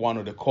that's one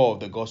of the core of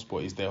the gospel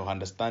is the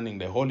understanding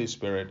the Holy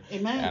Spirit.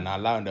 Amen. And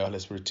allowing the Holy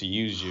Spirit to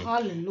use you.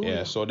 Hallelujah.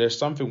 Yeah. So there's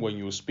something when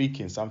you were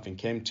speaking, something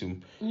came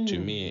to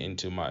me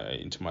into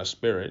my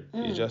spirit.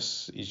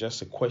 It's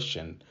just a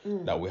question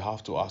that we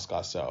have to ask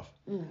ourselves.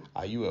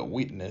 Are you a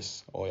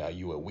witness or are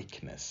you a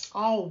weakness?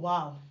 Oh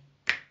wow.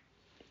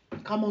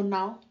 Come on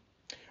now.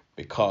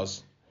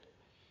 Because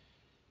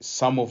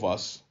some of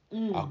us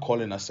are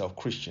calling ourselves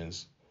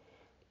Christians,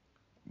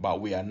 but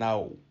we are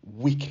now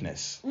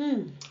weakness.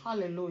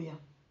 Hallelujah.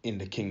 In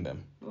the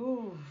kingdom.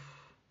 Ooh.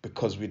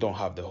 Because we don't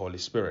have the Holy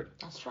Spirit.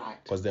 That's right.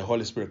 Because the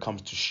Holy Spirit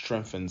comes to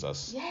strengthen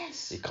us.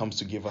 Yes. It comes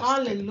to give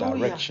us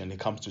direction. It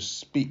comes to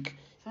speak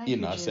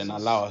in us and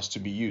allow us to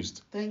be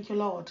used. Thank you,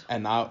 Lord.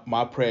 And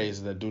my prayer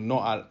is that do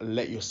not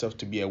let yourself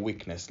to be a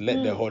weakness.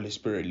 Let the Holy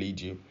Spirit lead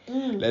you.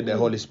 Let the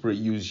Holy Spirit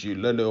use you.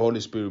 Let the Holy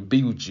Spirit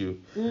build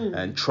you.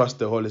 And trust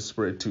the Holy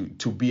Spirit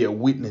to be a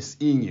witness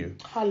in you.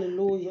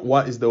 Hallelujah.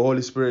 What is the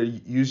Holy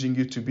Spirit using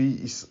you to be?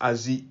 Is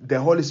the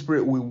Holy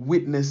Spirit will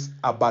witness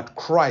about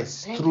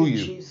Christ through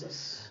you.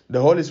 Jesus.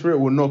 The Holy Spirit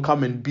will not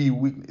come and be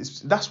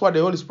witness. That's what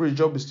the Holy Spirit's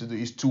job is to do,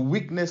 is to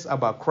witness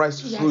about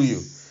Christ through you.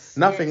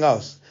 Nothing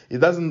else. It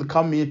doesn't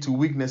come here to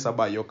witness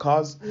about your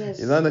cars.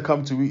 It doesn't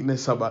come to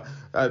witness about...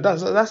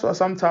 that's why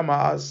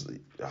sometimes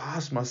I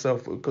ask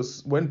myself,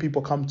 because when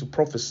people come to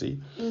prophecy,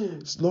 a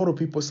lot of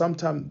people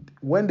sometimes,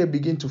 when they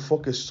begin to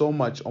focus so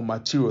much on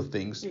material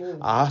things,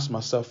 I ask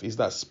myself, is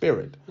that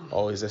spirit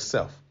or is it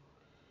self?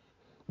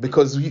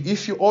 Because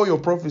if all your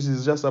prophecy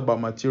is just about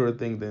material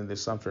things, then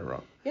there's something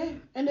wrong. Yeah,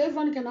 and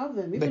everyone can have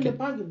them, even the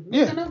pagan.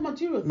 They can have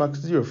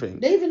material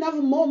things. They even have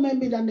more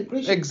maybe than the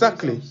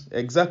Christians.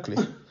 Exactly.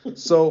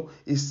 So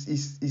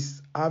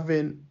it's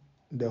having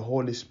the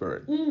Holy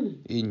Spirit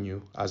in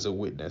you as a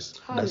witness.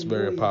 Hallelujah. That's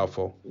very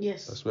powerful.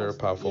 Yes. That's very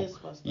powerful. Yes,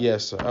 Pastor.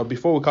 Yes.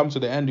 Before we come to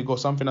the end, you got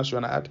something else you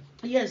want to add?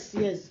 Yes.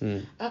 As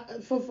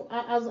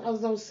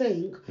I was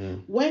saying,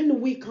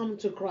 when we come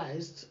to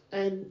Christ,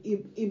 and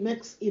it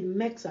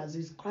makes us,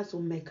 Christ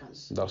will make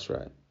us. That's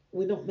right.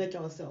 We don't make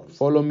ourselves.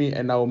 Follow me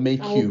and I will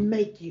make you. I will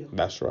make you.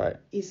 That's right.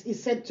 He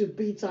said to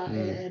Peter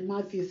and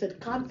Matthew, he said,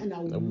 come and I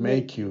will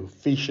make you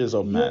fishers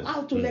of men. You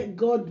have to let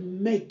God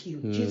make you.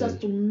 Jesus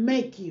to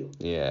make you.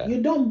 Yeah.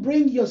 You don't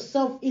bring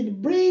yourself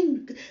in.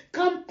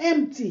 Come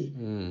empty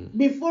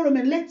before him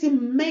and let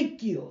him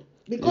make you.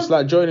 Because it's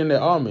like joining the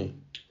army.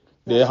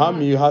 The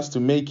army has to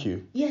make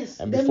you. Yes.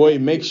 And before he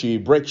makes you, he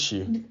breaks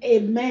you.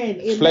 Amen.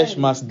 Flesh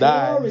must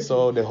die,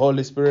 so the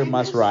Holy Spirit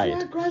must ride.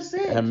 That's what Christ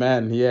said.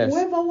 Amen. Yes.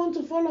 Whoever wants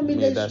to follow me,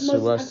 they must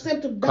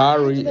accept to die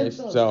carry to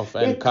itself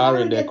and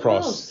carry the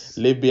cross.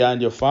 Live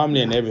behind your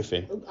family and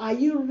everything. Are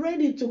you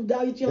ready to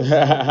die to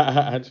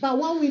yourself? But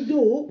what we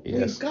do,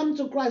 we come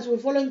to Christ, we're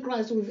following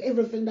Christ with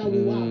everything that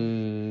we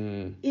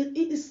want.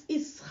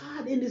 It's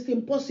hard and it's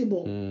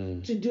impossible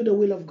to do the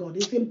will of God.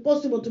 It's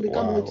impossible to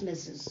become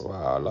witnesses.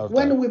 Wow, I love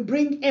when that. we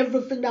bring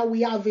everything that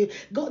we have in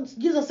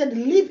Jesus said,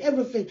 leave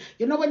everything.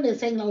 You know, when they're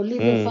saying, "Oh,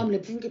 leave your family,"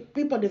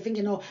 people they're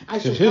thinking, "Oh, I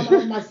should come out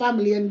of my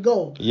family and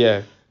go."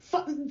 Yeah.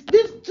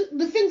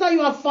 The things that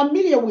you are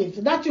familiar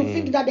with, that you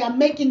think that they are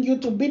making you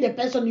to be the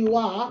person you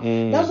are,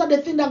 those are the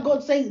things that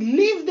God says,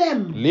 leave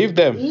them. Leave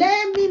them.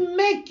 Let me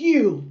make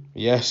you.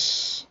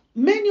 Yes.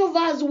 Many of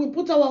us, we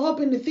put our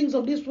hope in the things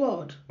of this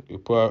world. We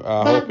put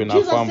our hope in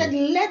Jesus our family.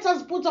 said, let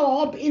us put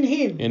our hope in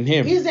him. In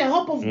him. He's a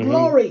hope of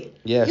glory.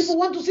 Yes. If we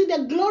want to see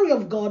the glory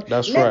of God,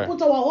 let's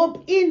put our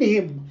hope in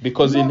him.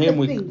 Because in him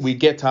we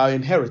get our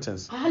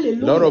inheritance.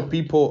 Hallelujah. A lot of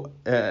people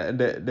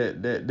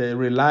they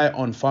rely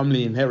on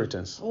family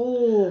inheritance.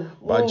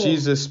 But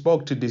Jesus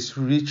spoke to this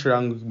rich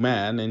young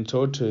man and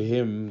told to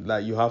him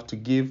that you have to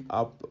give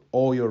up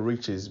all your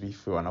riches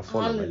before and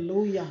follow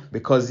Hallelujah. me.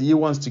 Because he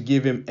wants to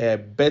give him a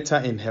better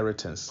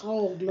inheritance.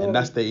 Oh, glory. And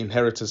that's the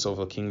inheritance of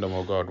the kingdom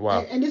of God.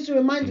 Wow. And this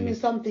reminds me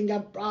something.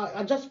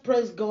 I just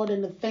praise God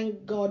and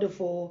thank God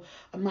for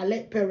my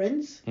late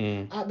parents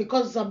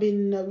because I've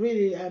been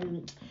really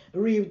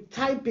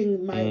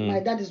retyping my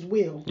daddy's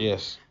will.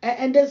 Yes.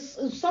 And there's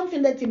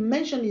something that he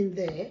mentioned in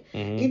there.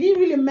 He didn't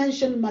really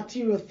mention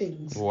material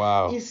things.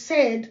 Wow. He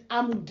said,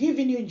 I'm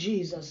giving you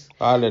Jesus.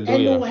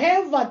 Hallelujah. And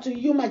whoever to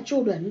you, my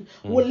children,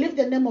 will lift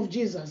the name of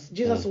Jesus,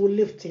 Jesus will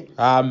lift him.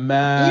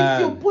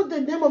 Amen. If you put the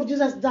name of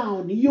Jesus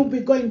down, you'll be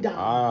going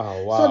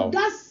down. Wow. So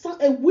that's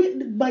a way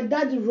my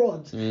daddy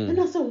wrote. And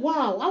I said,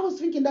 wow. I was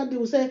thinking that they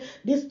would say,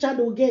 this child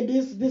will get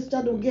this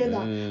child will get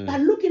that.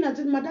 But looking at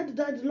it, my dad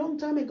died a long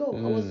time ago.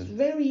 I was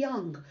very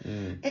young.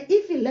 And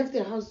if he left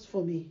the house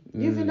for me,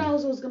 do you think the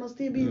house was going to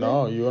still be there?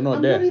 No, you're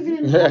not there. I'm not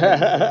even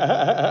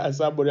in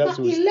Somebody else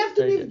will he left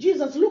to leave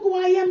Jesus. Look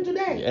where I am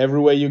today.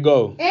 Everywhere you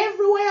go.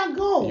 Everywhere I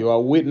go. You are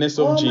a witness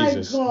of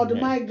Jesus.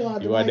 My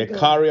God. You are the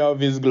carrier of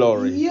his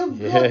glory. You've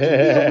got to be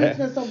a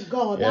witness of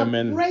God.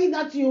 Amen. I pray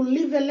that you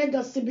leave a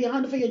legacy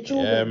behind for your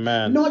children.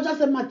 Amen. Not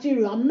just a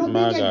material. I'm not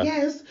being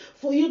against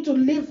for you to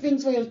leave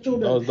things for your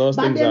children. Those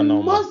but things the are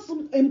normal. most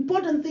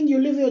important thing you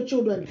leave your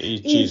children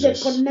is the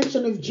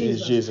connection of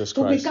Jesus. Jesus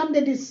to Christ. become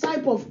the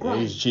disciple of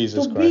Christ.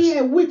 Jesus to Christ. be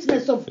a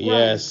witness of Christ.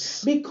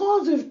 Yes.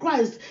 Because with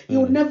Christ, he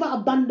will never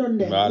abandon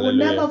them. Hallelujah. He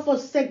will never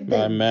forsake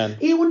them. Amen.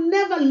 He will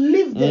never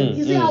leave them.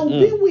 He said, I will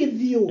be with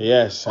you.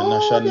 Yes. And all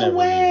I shall the never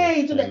way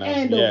leave you. to the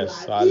end of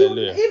life.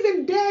 Hallelujah.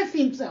 Even death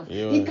himself,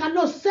 he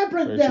cannot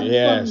separate them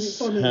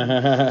from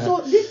him.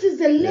 So this is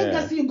a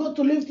legacy you got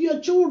to leave to your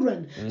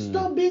children.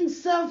 Stop being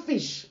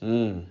selfish.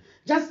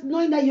 Just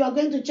knowing that you are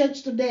going to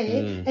church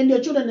today and your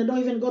children, they don't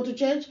even go to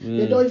church,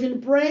 they don't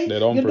even pray, you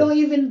don't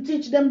even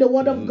teach them the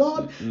word of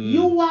God,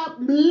 you are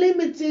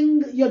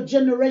limiting your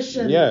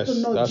generation to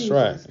know that's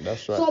Jesus.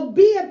 That's right. So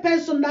be a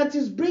person that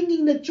is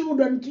bringing the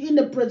children in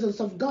the presence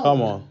of God.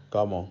 Come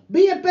on.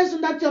 Be a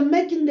person that you're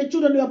making the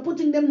children, you're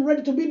putting them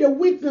ready to be the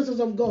witnesses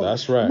of God.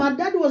 That's right. My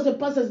dad was a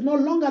pastor, is no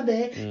longer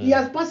there. He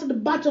has passed the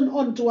baton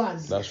on to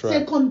us. That's right.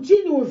 Say,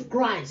 continue with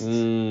Christ.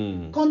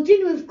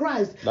 Continue with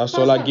Christ. That's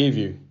all I give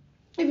you.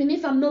 Even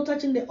if I'm not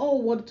touching the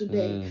whole world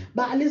today,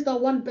 but at least that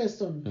one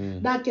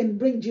person that can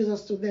bring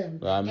Jesus to them.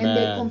 Amen. And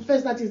they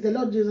confess that is the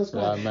Lord Jesus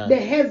Christ. Amen. The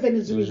heaven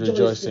is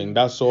rejoicing.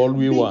 That's all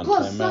we want.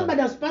 Because somebody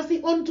has passed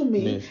it on to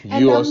me,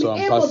 and you I'm also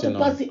able to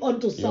pass it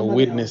on to somebody You're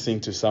witnessing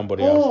else. To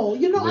somebody else. Oh,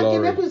 you know, Glory. I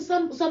can help with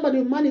somebody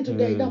with money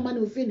today, that money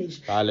will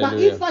finish. Hallelujah. But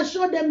if I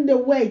show them the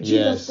way,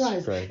 Jesus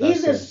Christ,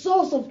 He's the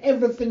source of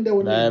everything they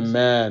will need.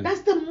 Amen.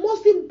 That's the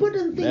most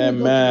important thing.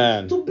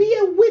 Amen. To be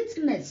a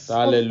witness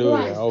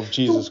Hallelujah. of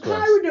Jesus Christ. To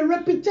Christ. carry the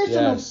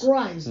reputation of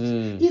Christ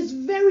is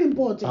very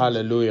important.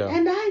 Hallelujah.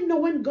 And I know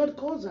when God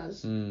calls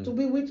us to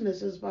be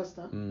witnesses,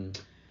 Pastor,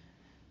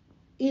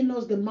 He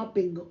knows the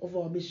mapping of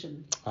our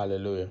mission.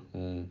 Hallelujah.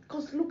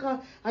 Because look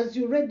at, as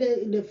you read there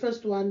in the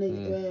first one,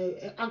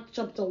 Acts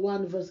chapter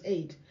 1, verse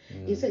 8,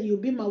 he said, "You'll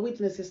be my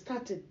witness." It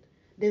started.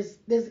 There's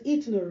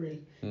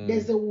itinerary.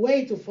 There's a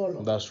way to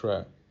follow. That's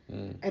right.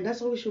 And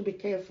that's why we should be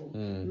careful.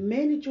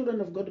 Many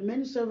children of God,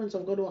 many servants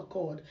of God who are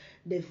called,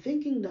 they're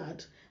thinking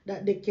that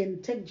they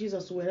can take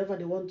Jesus wherever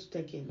they want to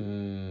take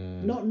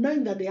him. Not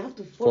knowing that they have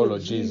to follow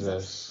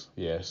Jesus.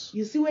 Yes.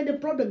 You see where the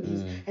problem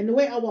is, and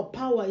where our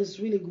power is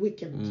really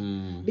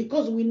weakened.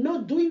 Because we're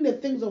not doing the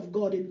things of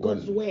God in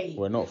God's way.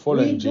 We're not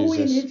following Jesus.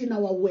 We're doing it in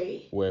our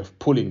way. We're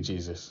pulling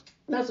Jesus.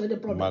 That's where the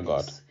problem My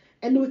God. is.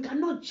 And we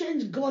cannot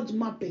change God's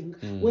mapping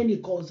when he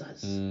calls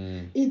us.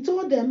 He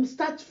told them,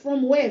 start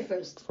from where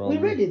first? We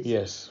read it.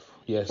 Yes.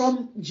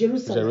 From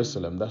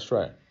Jerusalem. That's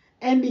right.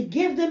 And he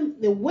gave them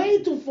the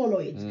way to follow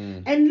it.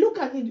 And look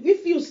at it.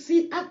 If you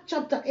see Act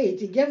chapter 8,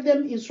 he gave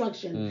them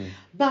instruction.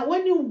 But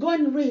when you go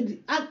and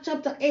read Act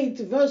chapter 8,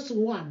 verse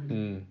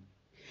 1,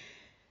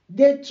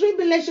 the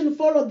tribulation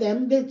followed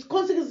them, the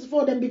consequences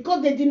for them,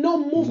 because they did not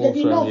move, they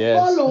did not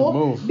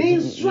follow the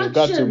instruction. You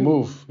got to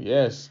move,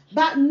 yes.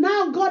 But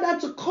now God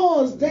had to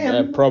cause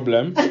them a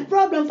problem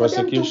for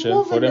them to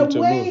move in the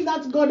way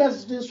that God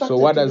has instructed. So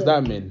what does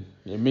that mean?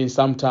 It means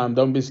sometimes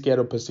don't be scared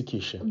of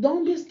persecution.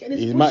 Don't be scared.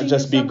 It might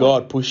just be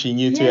God pushing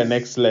you to your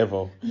next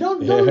level. Don't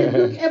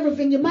rebuke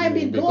everything. It might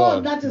be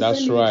God that is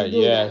sending you to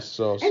do that.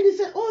 So, and he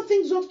said all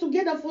things work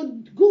together for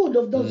good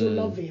of those who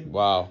love him.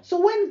 Wow.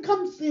 So when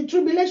comes the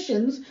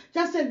tribulations,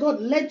 just say,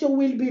 God, let your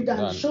will be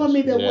done. Show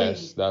me the way.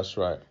 Yes, that's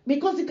right.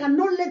 Because you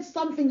cannot let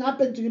something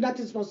happen to you that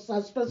is for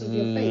expresses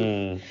your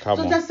faith.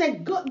 So just say,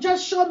 God,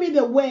 just show me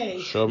the way.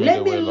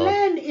 Let me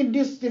learn in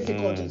these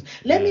difficulties.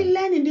 Let me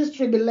learn in this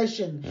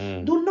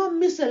tribulation. Do not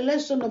miss a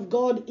lesson of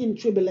God in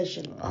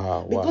tribulation.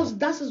 Because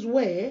that is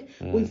where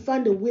we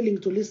find the willing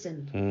to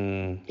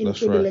listen in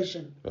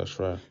tribulation. Right. That's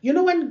right. You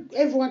know, when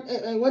everyone,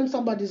 when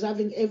somebody's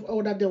having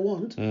all that they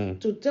want,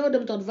 to tell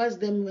them, to advise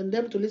them, and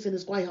them to listen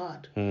is quite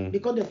hard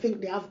because they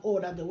think they have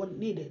all that they want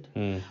needed.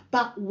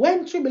 But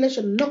when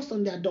tribulation knocks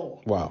on their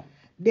door,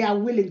 they are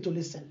willing to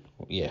listen.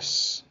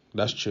 Yes.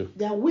 That's true.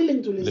 They are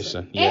willing to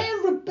listen.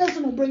 Every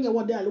person will bring a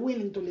word, they are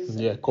willing to listen.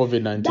 Yeah,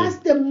 COVID-19. That's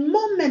the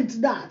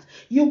moment that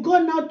you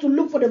go now to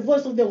look for the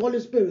voice of the Holy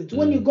Spirit.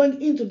 When you're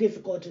going into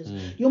difficulties,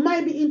 you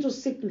might be into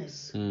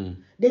sickness.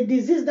 The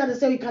disease that they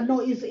say we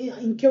cannot is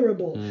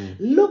incurable.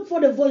 Look for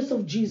the voice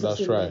of Jesus.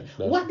 That's right.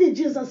 What did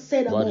Jesus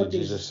say about this? What did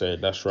Jesus say?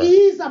 That's right. He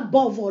is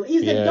above all.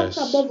 He's a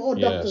doctor above all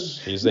doctors.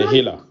 He's a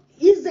healer.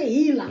 He's a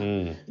healer.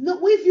 Now,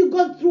 if you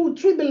go through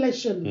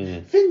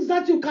tribulation, things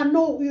that you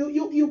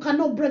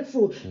cannot break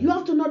through, you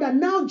have to know that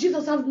now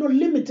Jesus has no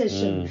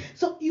limitation.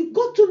 So you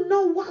got to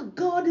know what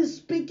God is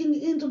speaking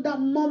into that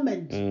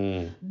moment.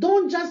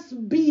 Don't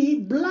just be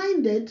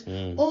blinded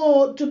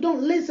or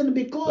don't listen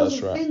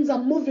because things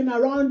are moving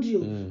around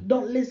you.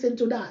 Don't listen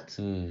to that.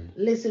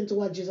 Listen to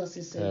what Jesus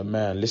is saying.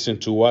 Amen. Listen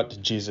to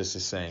what Jesus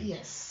is saying.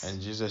 Yes. And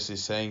Jesus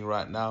is saying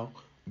right now,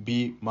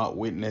 be my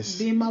witness.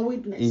 Be my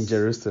witness. In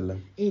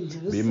Jerusalem.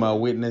 Be my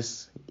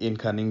witness in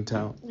Canning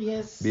Town.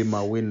 Yes. Be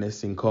my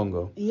witness in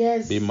Congo.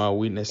 Yes. Be my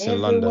witness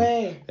in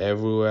London.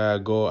 Everywhere I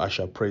go, I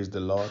shall praise the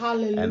Lord.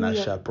 Hallelujah. And I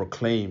shall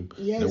proclaim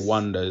the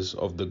wonders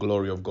of the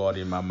glory of God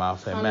in my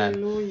mouth. Amen.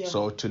 Hallelujah.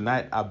 So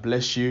tonight, I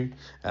bless you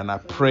and I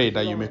pray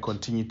that you may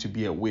continue to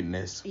be a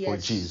witness for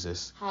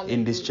Jesus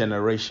in this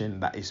generation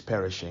that is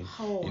perishing.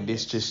 In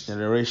this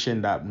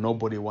generation that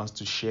nobody wants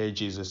to share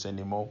Jesus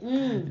anymore.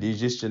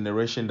 This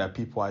generation that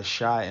people are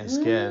shy and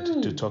scared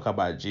to talk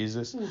about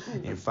Jesus.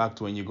 In fact,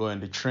 when you go in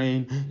the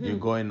train, you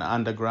go in the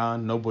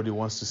underground, nobody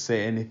wants to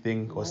say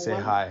anything or say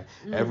hi.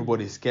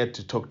 Everybody's scared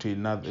to talk to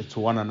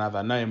one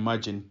another. Now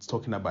imagine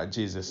talking about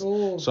Jesus.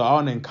 So I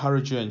want to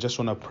encourage you and just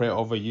want to pray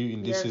over you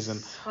in this season.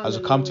 As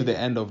you come to the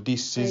end of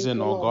this season,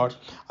 God,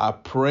 I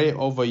pray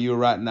over you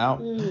right now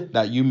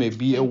that you may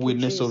be a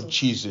witness of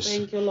Jesus.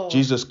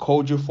 Jesus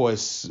called you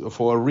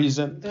for a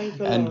reason,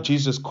 and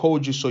Jesus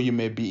called you so you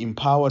may be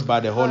empowered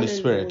by the Holy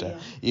Spirit.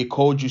 He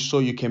called you so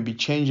you can be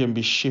changed and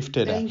be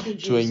shifted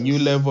to a new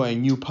level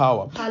and new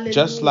power.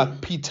 Just like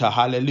Peter,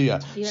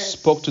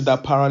 spoke to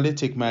that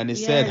paralytic man. He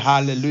said,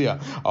 hallelujah.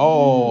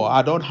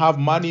 I don't have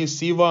money,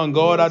 silver, and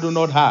gold I do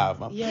not have.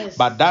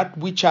 But that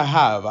which I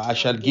have, I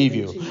shall give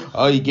you.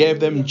 He gave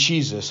them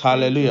Jesus.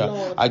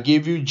 Hallelujah. I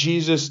give you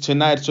Jesus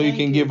tonight so you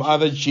can give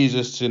others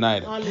Jesus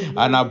tonight.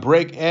 And I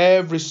break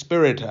every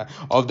spirit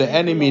of the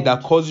enemy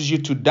that causes you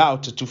to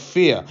doubt, to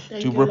fear,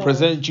 to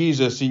represent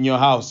Jesus in your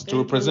house, to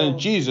represent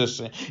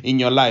Jesus in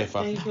your life.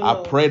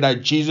 I pray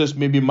that Jesus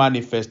may be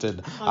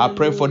manifested. I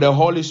pray for the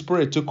Holy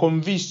Spirit to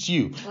convince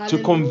you,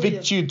 to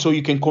convict you so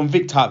you can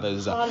convict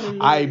others.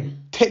 I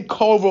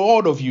take over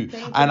all of you.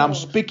 Thank you, And I'm Lord.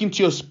 speaking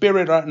to your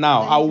spirit right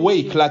now. Thank you,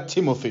 Awake like Jesus.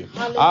 Timothy.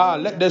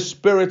 Hallelujah. Let the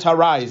spirit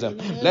arise. In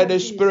the name Let of the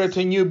spirit Jesus.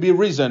 in you be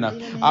risen. In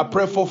the name I of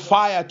pray for Jesus.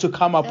 fire to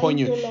come upon Thank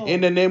you. you, Lord.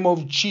 In the name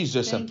of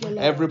Jesus. Thank you, Lord.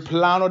 Every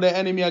plan of the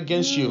enemy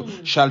against you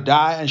shall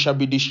die and shall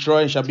be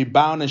destroyed and shall be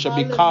bound and shall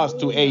be cast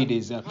to Hallelujah.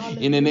 Hades.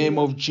 In the name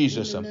of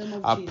Jesus. In the name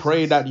of I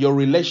pray Jesus. that your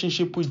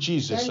relationship with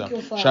Jesus Thank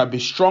you, Father. shall be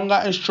stronger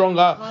and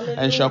stronger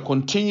and shall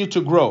Hallelujah. continue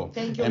to grow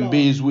Thank you, and Lord.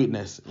 be His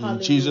witness. In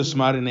Hallelujah. Jesus'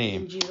 mighty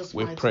name, In Jesus'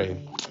 we mighty pray.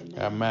 name.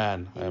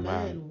 Amen.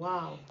 Amen.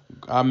 Wow.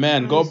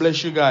 Amen. God Praise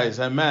bless you God. guys.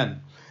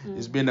 Amen.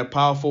 It's been a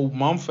powerful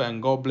month,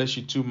 and God bless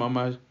you too,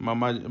 Mama,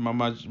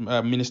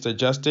 Minister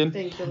Justin.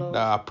 Thank you, Lord.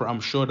 I'm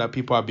sure that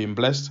people have been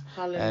blessed,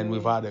 Hallelujah. and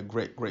we've had a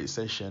great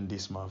session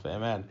this month.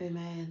 Amen.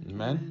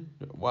 Amen.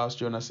 Whilst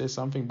you wanna say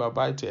something,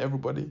 bye to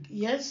everybody.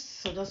 Yes,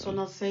 so just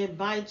wanna say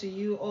bye to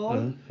you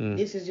all.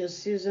 This is your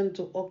season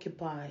to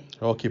occupy.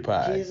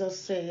 Occupy. Jesus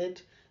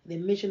said the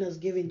mission is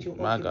given to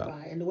My occupy.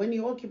 God. And when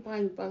you're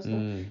occupying, Pastor,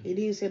 he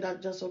didn't say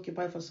that just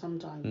occupy for some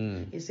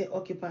time. He said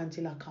occupy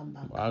until I come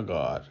back. My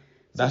God.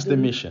 So That's the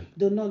mission.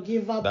 Do not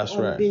give up That's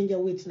on right. being a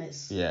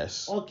witness.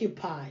 Yes.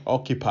 Occupy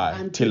Occupy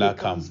until till I he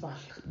comes come. back.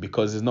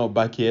 Because it's not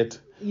back yet.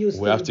 You We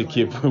stay have with to God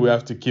keep. now. We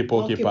have to keep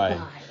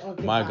occupying.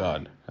 Occupy. My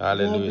God. God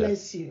Hallelujah.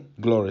 bless you.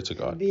 Glory to And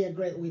God. be a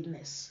great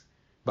witness.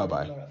 Bye For the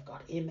bye. glory of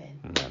God. Amen.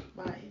 Amen.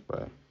 Bye.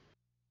 Bye.